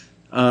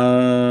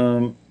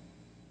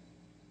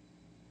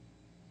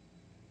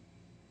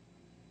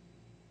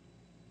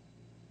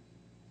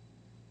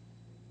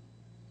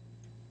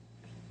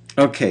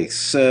 Okay,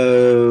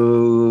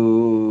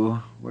 so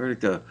where'd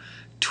it go?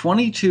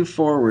 22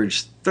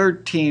 forwards,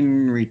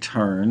 13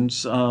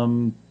 returns.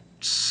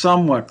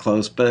 Somewhat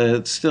close,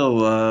 but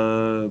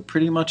still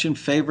pretty much in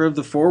favor of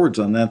the forwards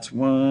on that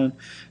one.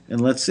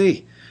 And let's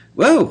see.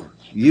 Whoa,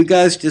 you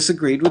guys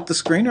disagreed with the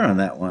screener on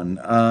that one.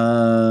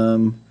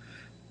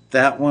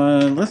 That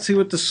one, let's see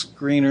what the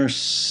screener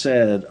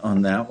said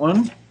on that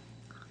one.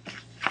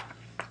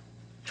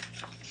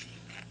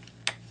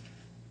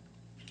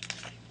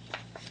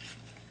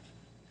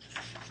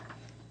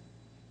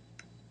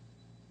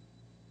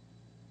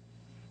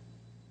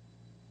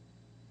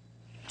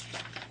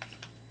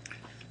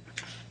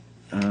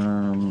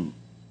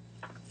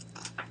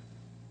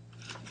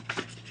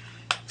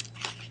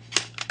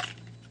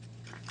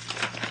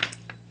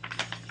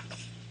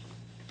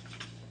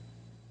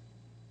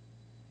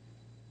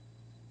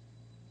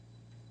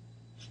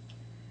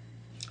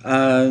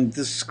 And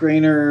the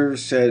screener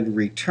said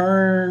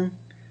return.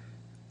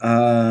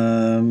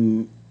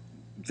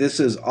 This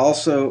is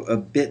also a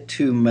bit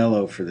too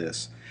mellow for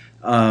this.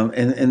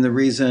 And the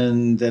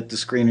reason that the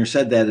screener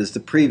said that is the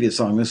previous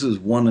song. This is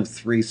one of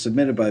three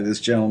submitted by this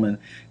gentleman.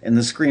 And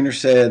the screener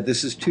said,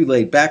 this is too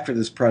laid back for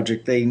this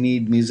project. They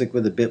need music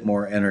with a bit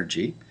more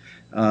energy.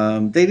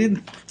 They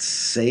didn't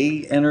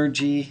say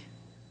energy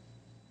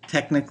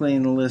technically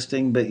in the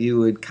listing, but you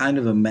would kind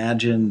of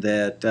imagine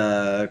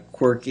that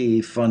quirky,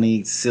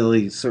 funny,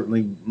 silly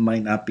certainly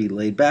might not be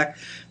laid back.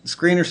 The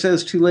screener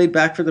says too laid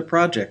back for the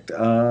project.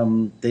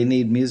 They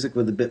need music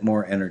with a bit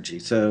more energy.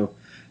 So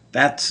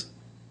that's,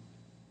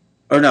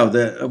 or no,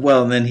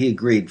 well, and then he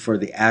agreed for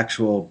the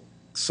actual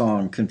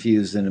song,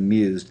 Confused and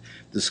Amused.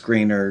 The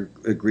screener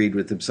agreed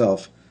with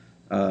himself,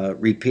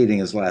 repeating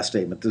his last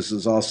statement. This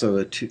is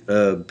also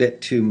a bit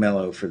too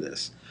mellow for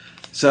this.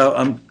 So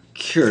I'm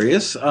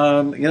curious.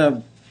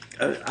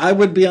 I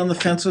would be on the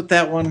fence with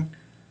that one.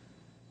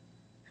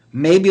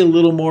 Maybe a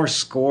little more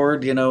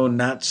scored,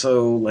 not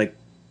so like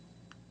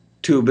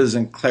tubas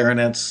and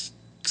clarinets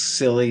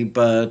silly,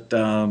 but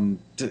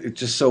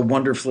just so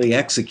wonderfully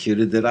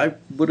executed that I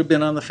would have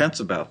been on the fence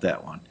about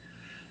that one.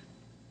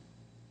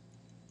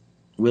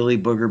 Willie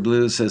Booger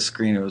Blues says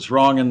screener was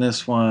wrong in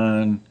this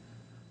one.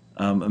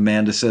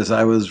 Amanda says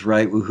I was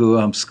right.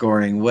 Woohoo! I'm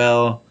scoring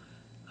well.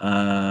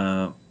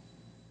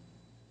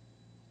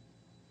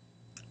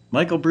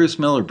 Michael Bruce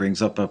Miller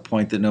brings up a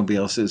point that nobody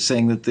else is,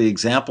 saying that the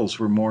examples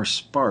were more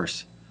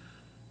sparse.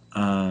 He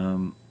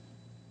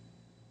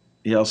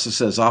also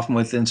says, often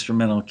with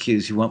instrumental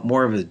cues, you want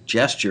more of a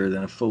gesture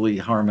than a fully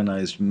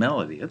harmonized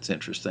melody. That's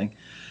interesting.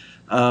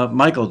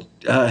 Michael,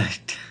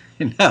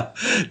 now,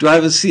 do I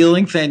have a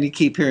ceiling fan? You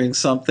keep hearing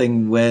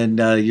something when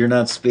you're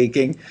not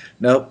speaking?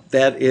 Nope,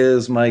 that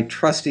is my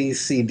trusty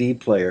CD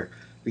player,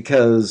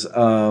 because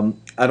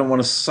I don't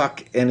want to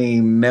suck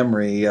any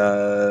memory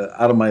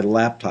out of my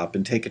laptop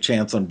and take a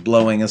chance on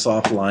blowing us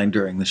offline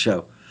during the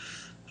show.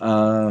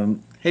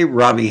 Hey,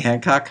 Robbie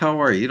Hancock,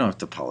 how are you? You don't have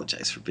to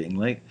apologize for being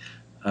late.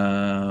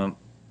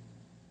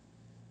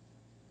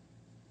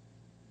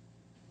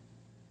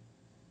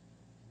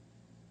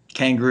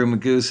 Kangaroo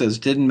Magoo says,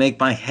 didn't make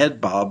my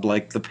head bob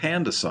like the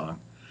Panda song.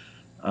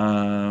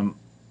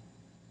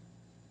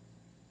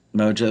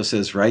 Mojo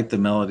says, right, the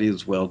melody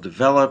is well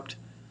developed.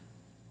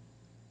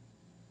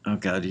 Oh,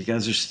 God, you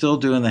guys are still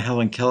doing the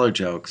Helen Keller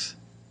jokes.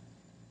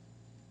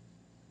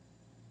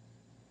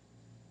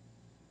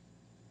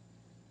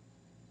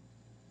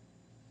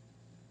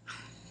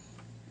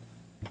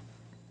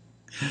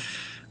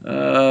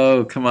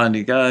 Oh, come on,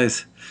 you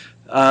guys.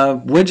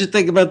 What'd you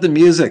think about the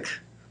music?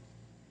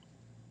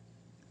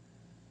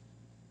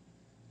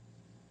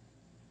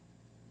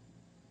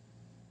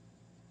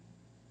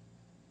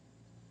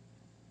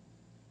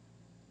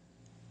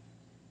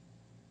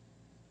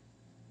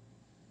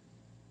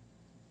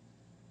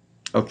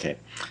 Okay.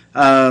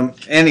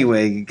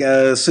 Anyway,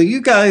 so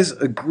you guys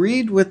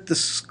agreed with the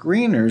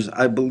screeners,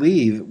 I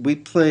believe. We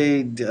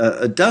played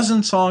a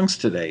dozen songs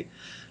today.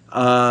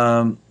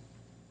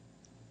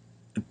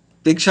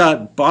 Big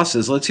Shot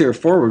Bosses, let's hear a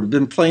forward. We've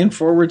been playing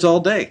forwards all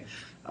day.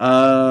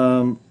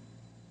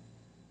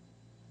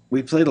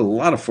 We played a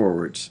lot of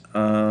forwards.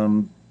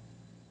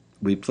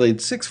 We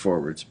played 6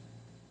 forwards.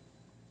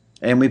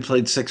 And we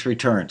played 6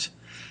 returns.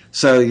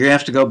 So you're going to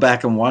have to go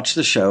back and watch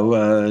the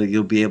show.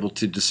 You'll be able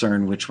to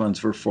discern which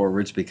ones were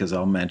forwards because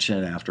I'll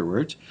mention it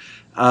afterwards.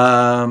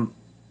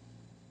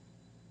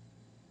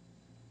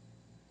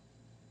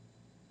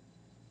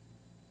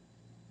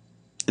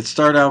 It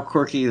started out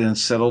quirky, then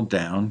settled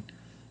down.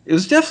 It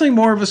was definitely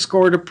more of a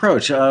scored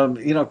approach.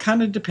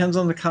 Kind of depends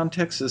on the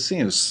context of the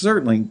scene. It was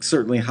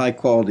certainly high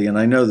quality, and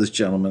I know this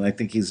gentleman. I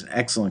think he's an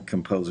excellent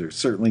composer.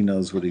 Certainly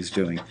knows what he's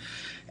doing.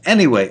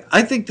 Anyway,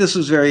 I think this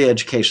was very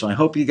educational. I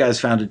hope you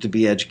guys found it to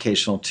be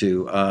educational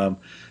too.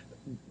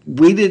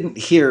 We didn't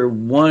hear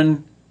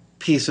one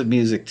piece of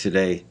music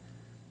today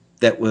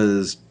that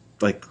was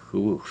like,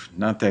 ooh,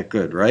 not that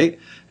good, right?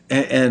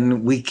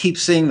 And we keep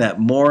seeing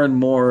that more and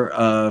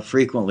more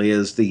frequently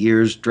as the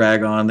years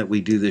drag on that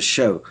we do this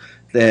show,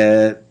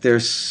 that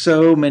there's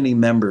so many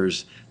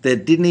members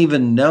that didn't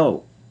even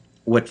know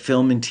what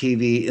film and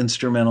TV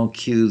instrumental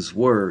cues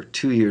were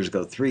 2 years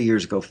ago, 3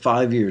 years ago,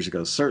 5 years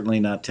ago,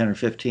 certainly not 10 or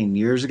 15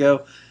 years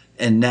ago.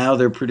 And now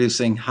they're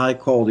producing high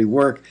quality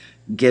work,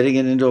 getting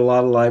it into a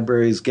lot of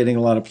libraries, getting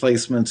a lot of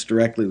placements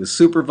directly with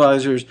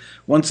supervisors.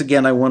 Once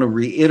again, I want to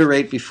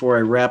reiterate before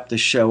I wrap the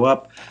show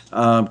up,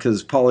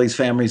 because Paulie's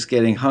family's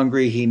getting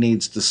hungry. He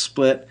needs to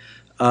split.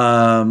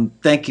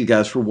 Thank you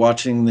guys for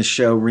watching the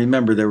show.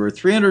 Remember, there were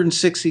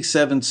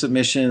 367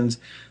 submissions.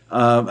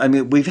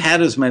 We've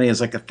had as many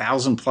as like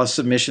 1,000 plus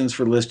submissions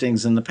for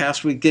listings. In the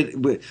past,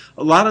 a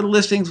lot of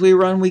listings we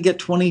run, we get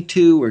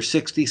 22 or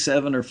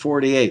 67 or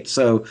 48.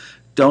 So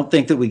don't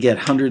think that we get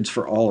hundreds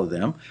for all of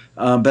them.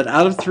 But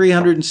out of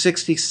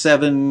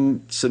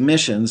 367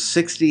 submissions,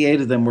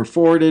 68 of them were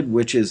forwarded,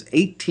 which is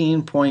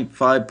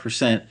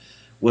 18.5%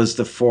 was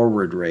the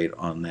forward rate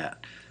on that.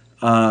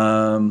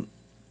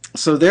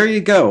 So there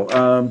you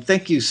go.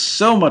 Thank you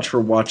so much for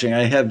watching.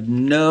 I have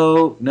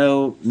no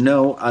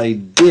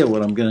idea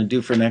what I'm going to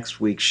do for next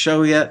week's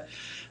show yet.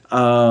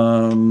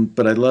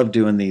 But I love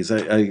doing these. I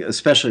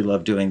especially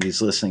love doing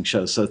these listening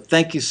shows. So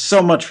thank you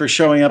so much for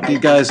showing up, you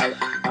guys.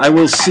 I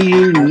will see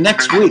you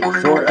next week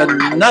for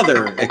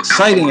another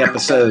exciting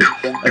episode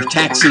of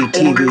Taxi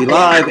TV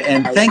Live.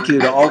 And thank you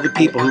to all the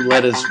people who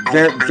let us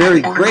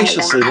very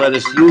graciously let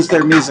us use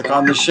their music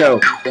on the show.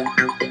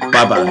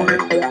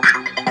 Bye-bye.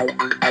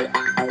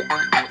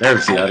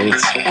 There's the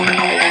audience.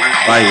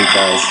 Bye, you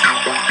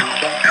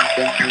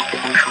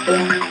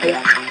guys.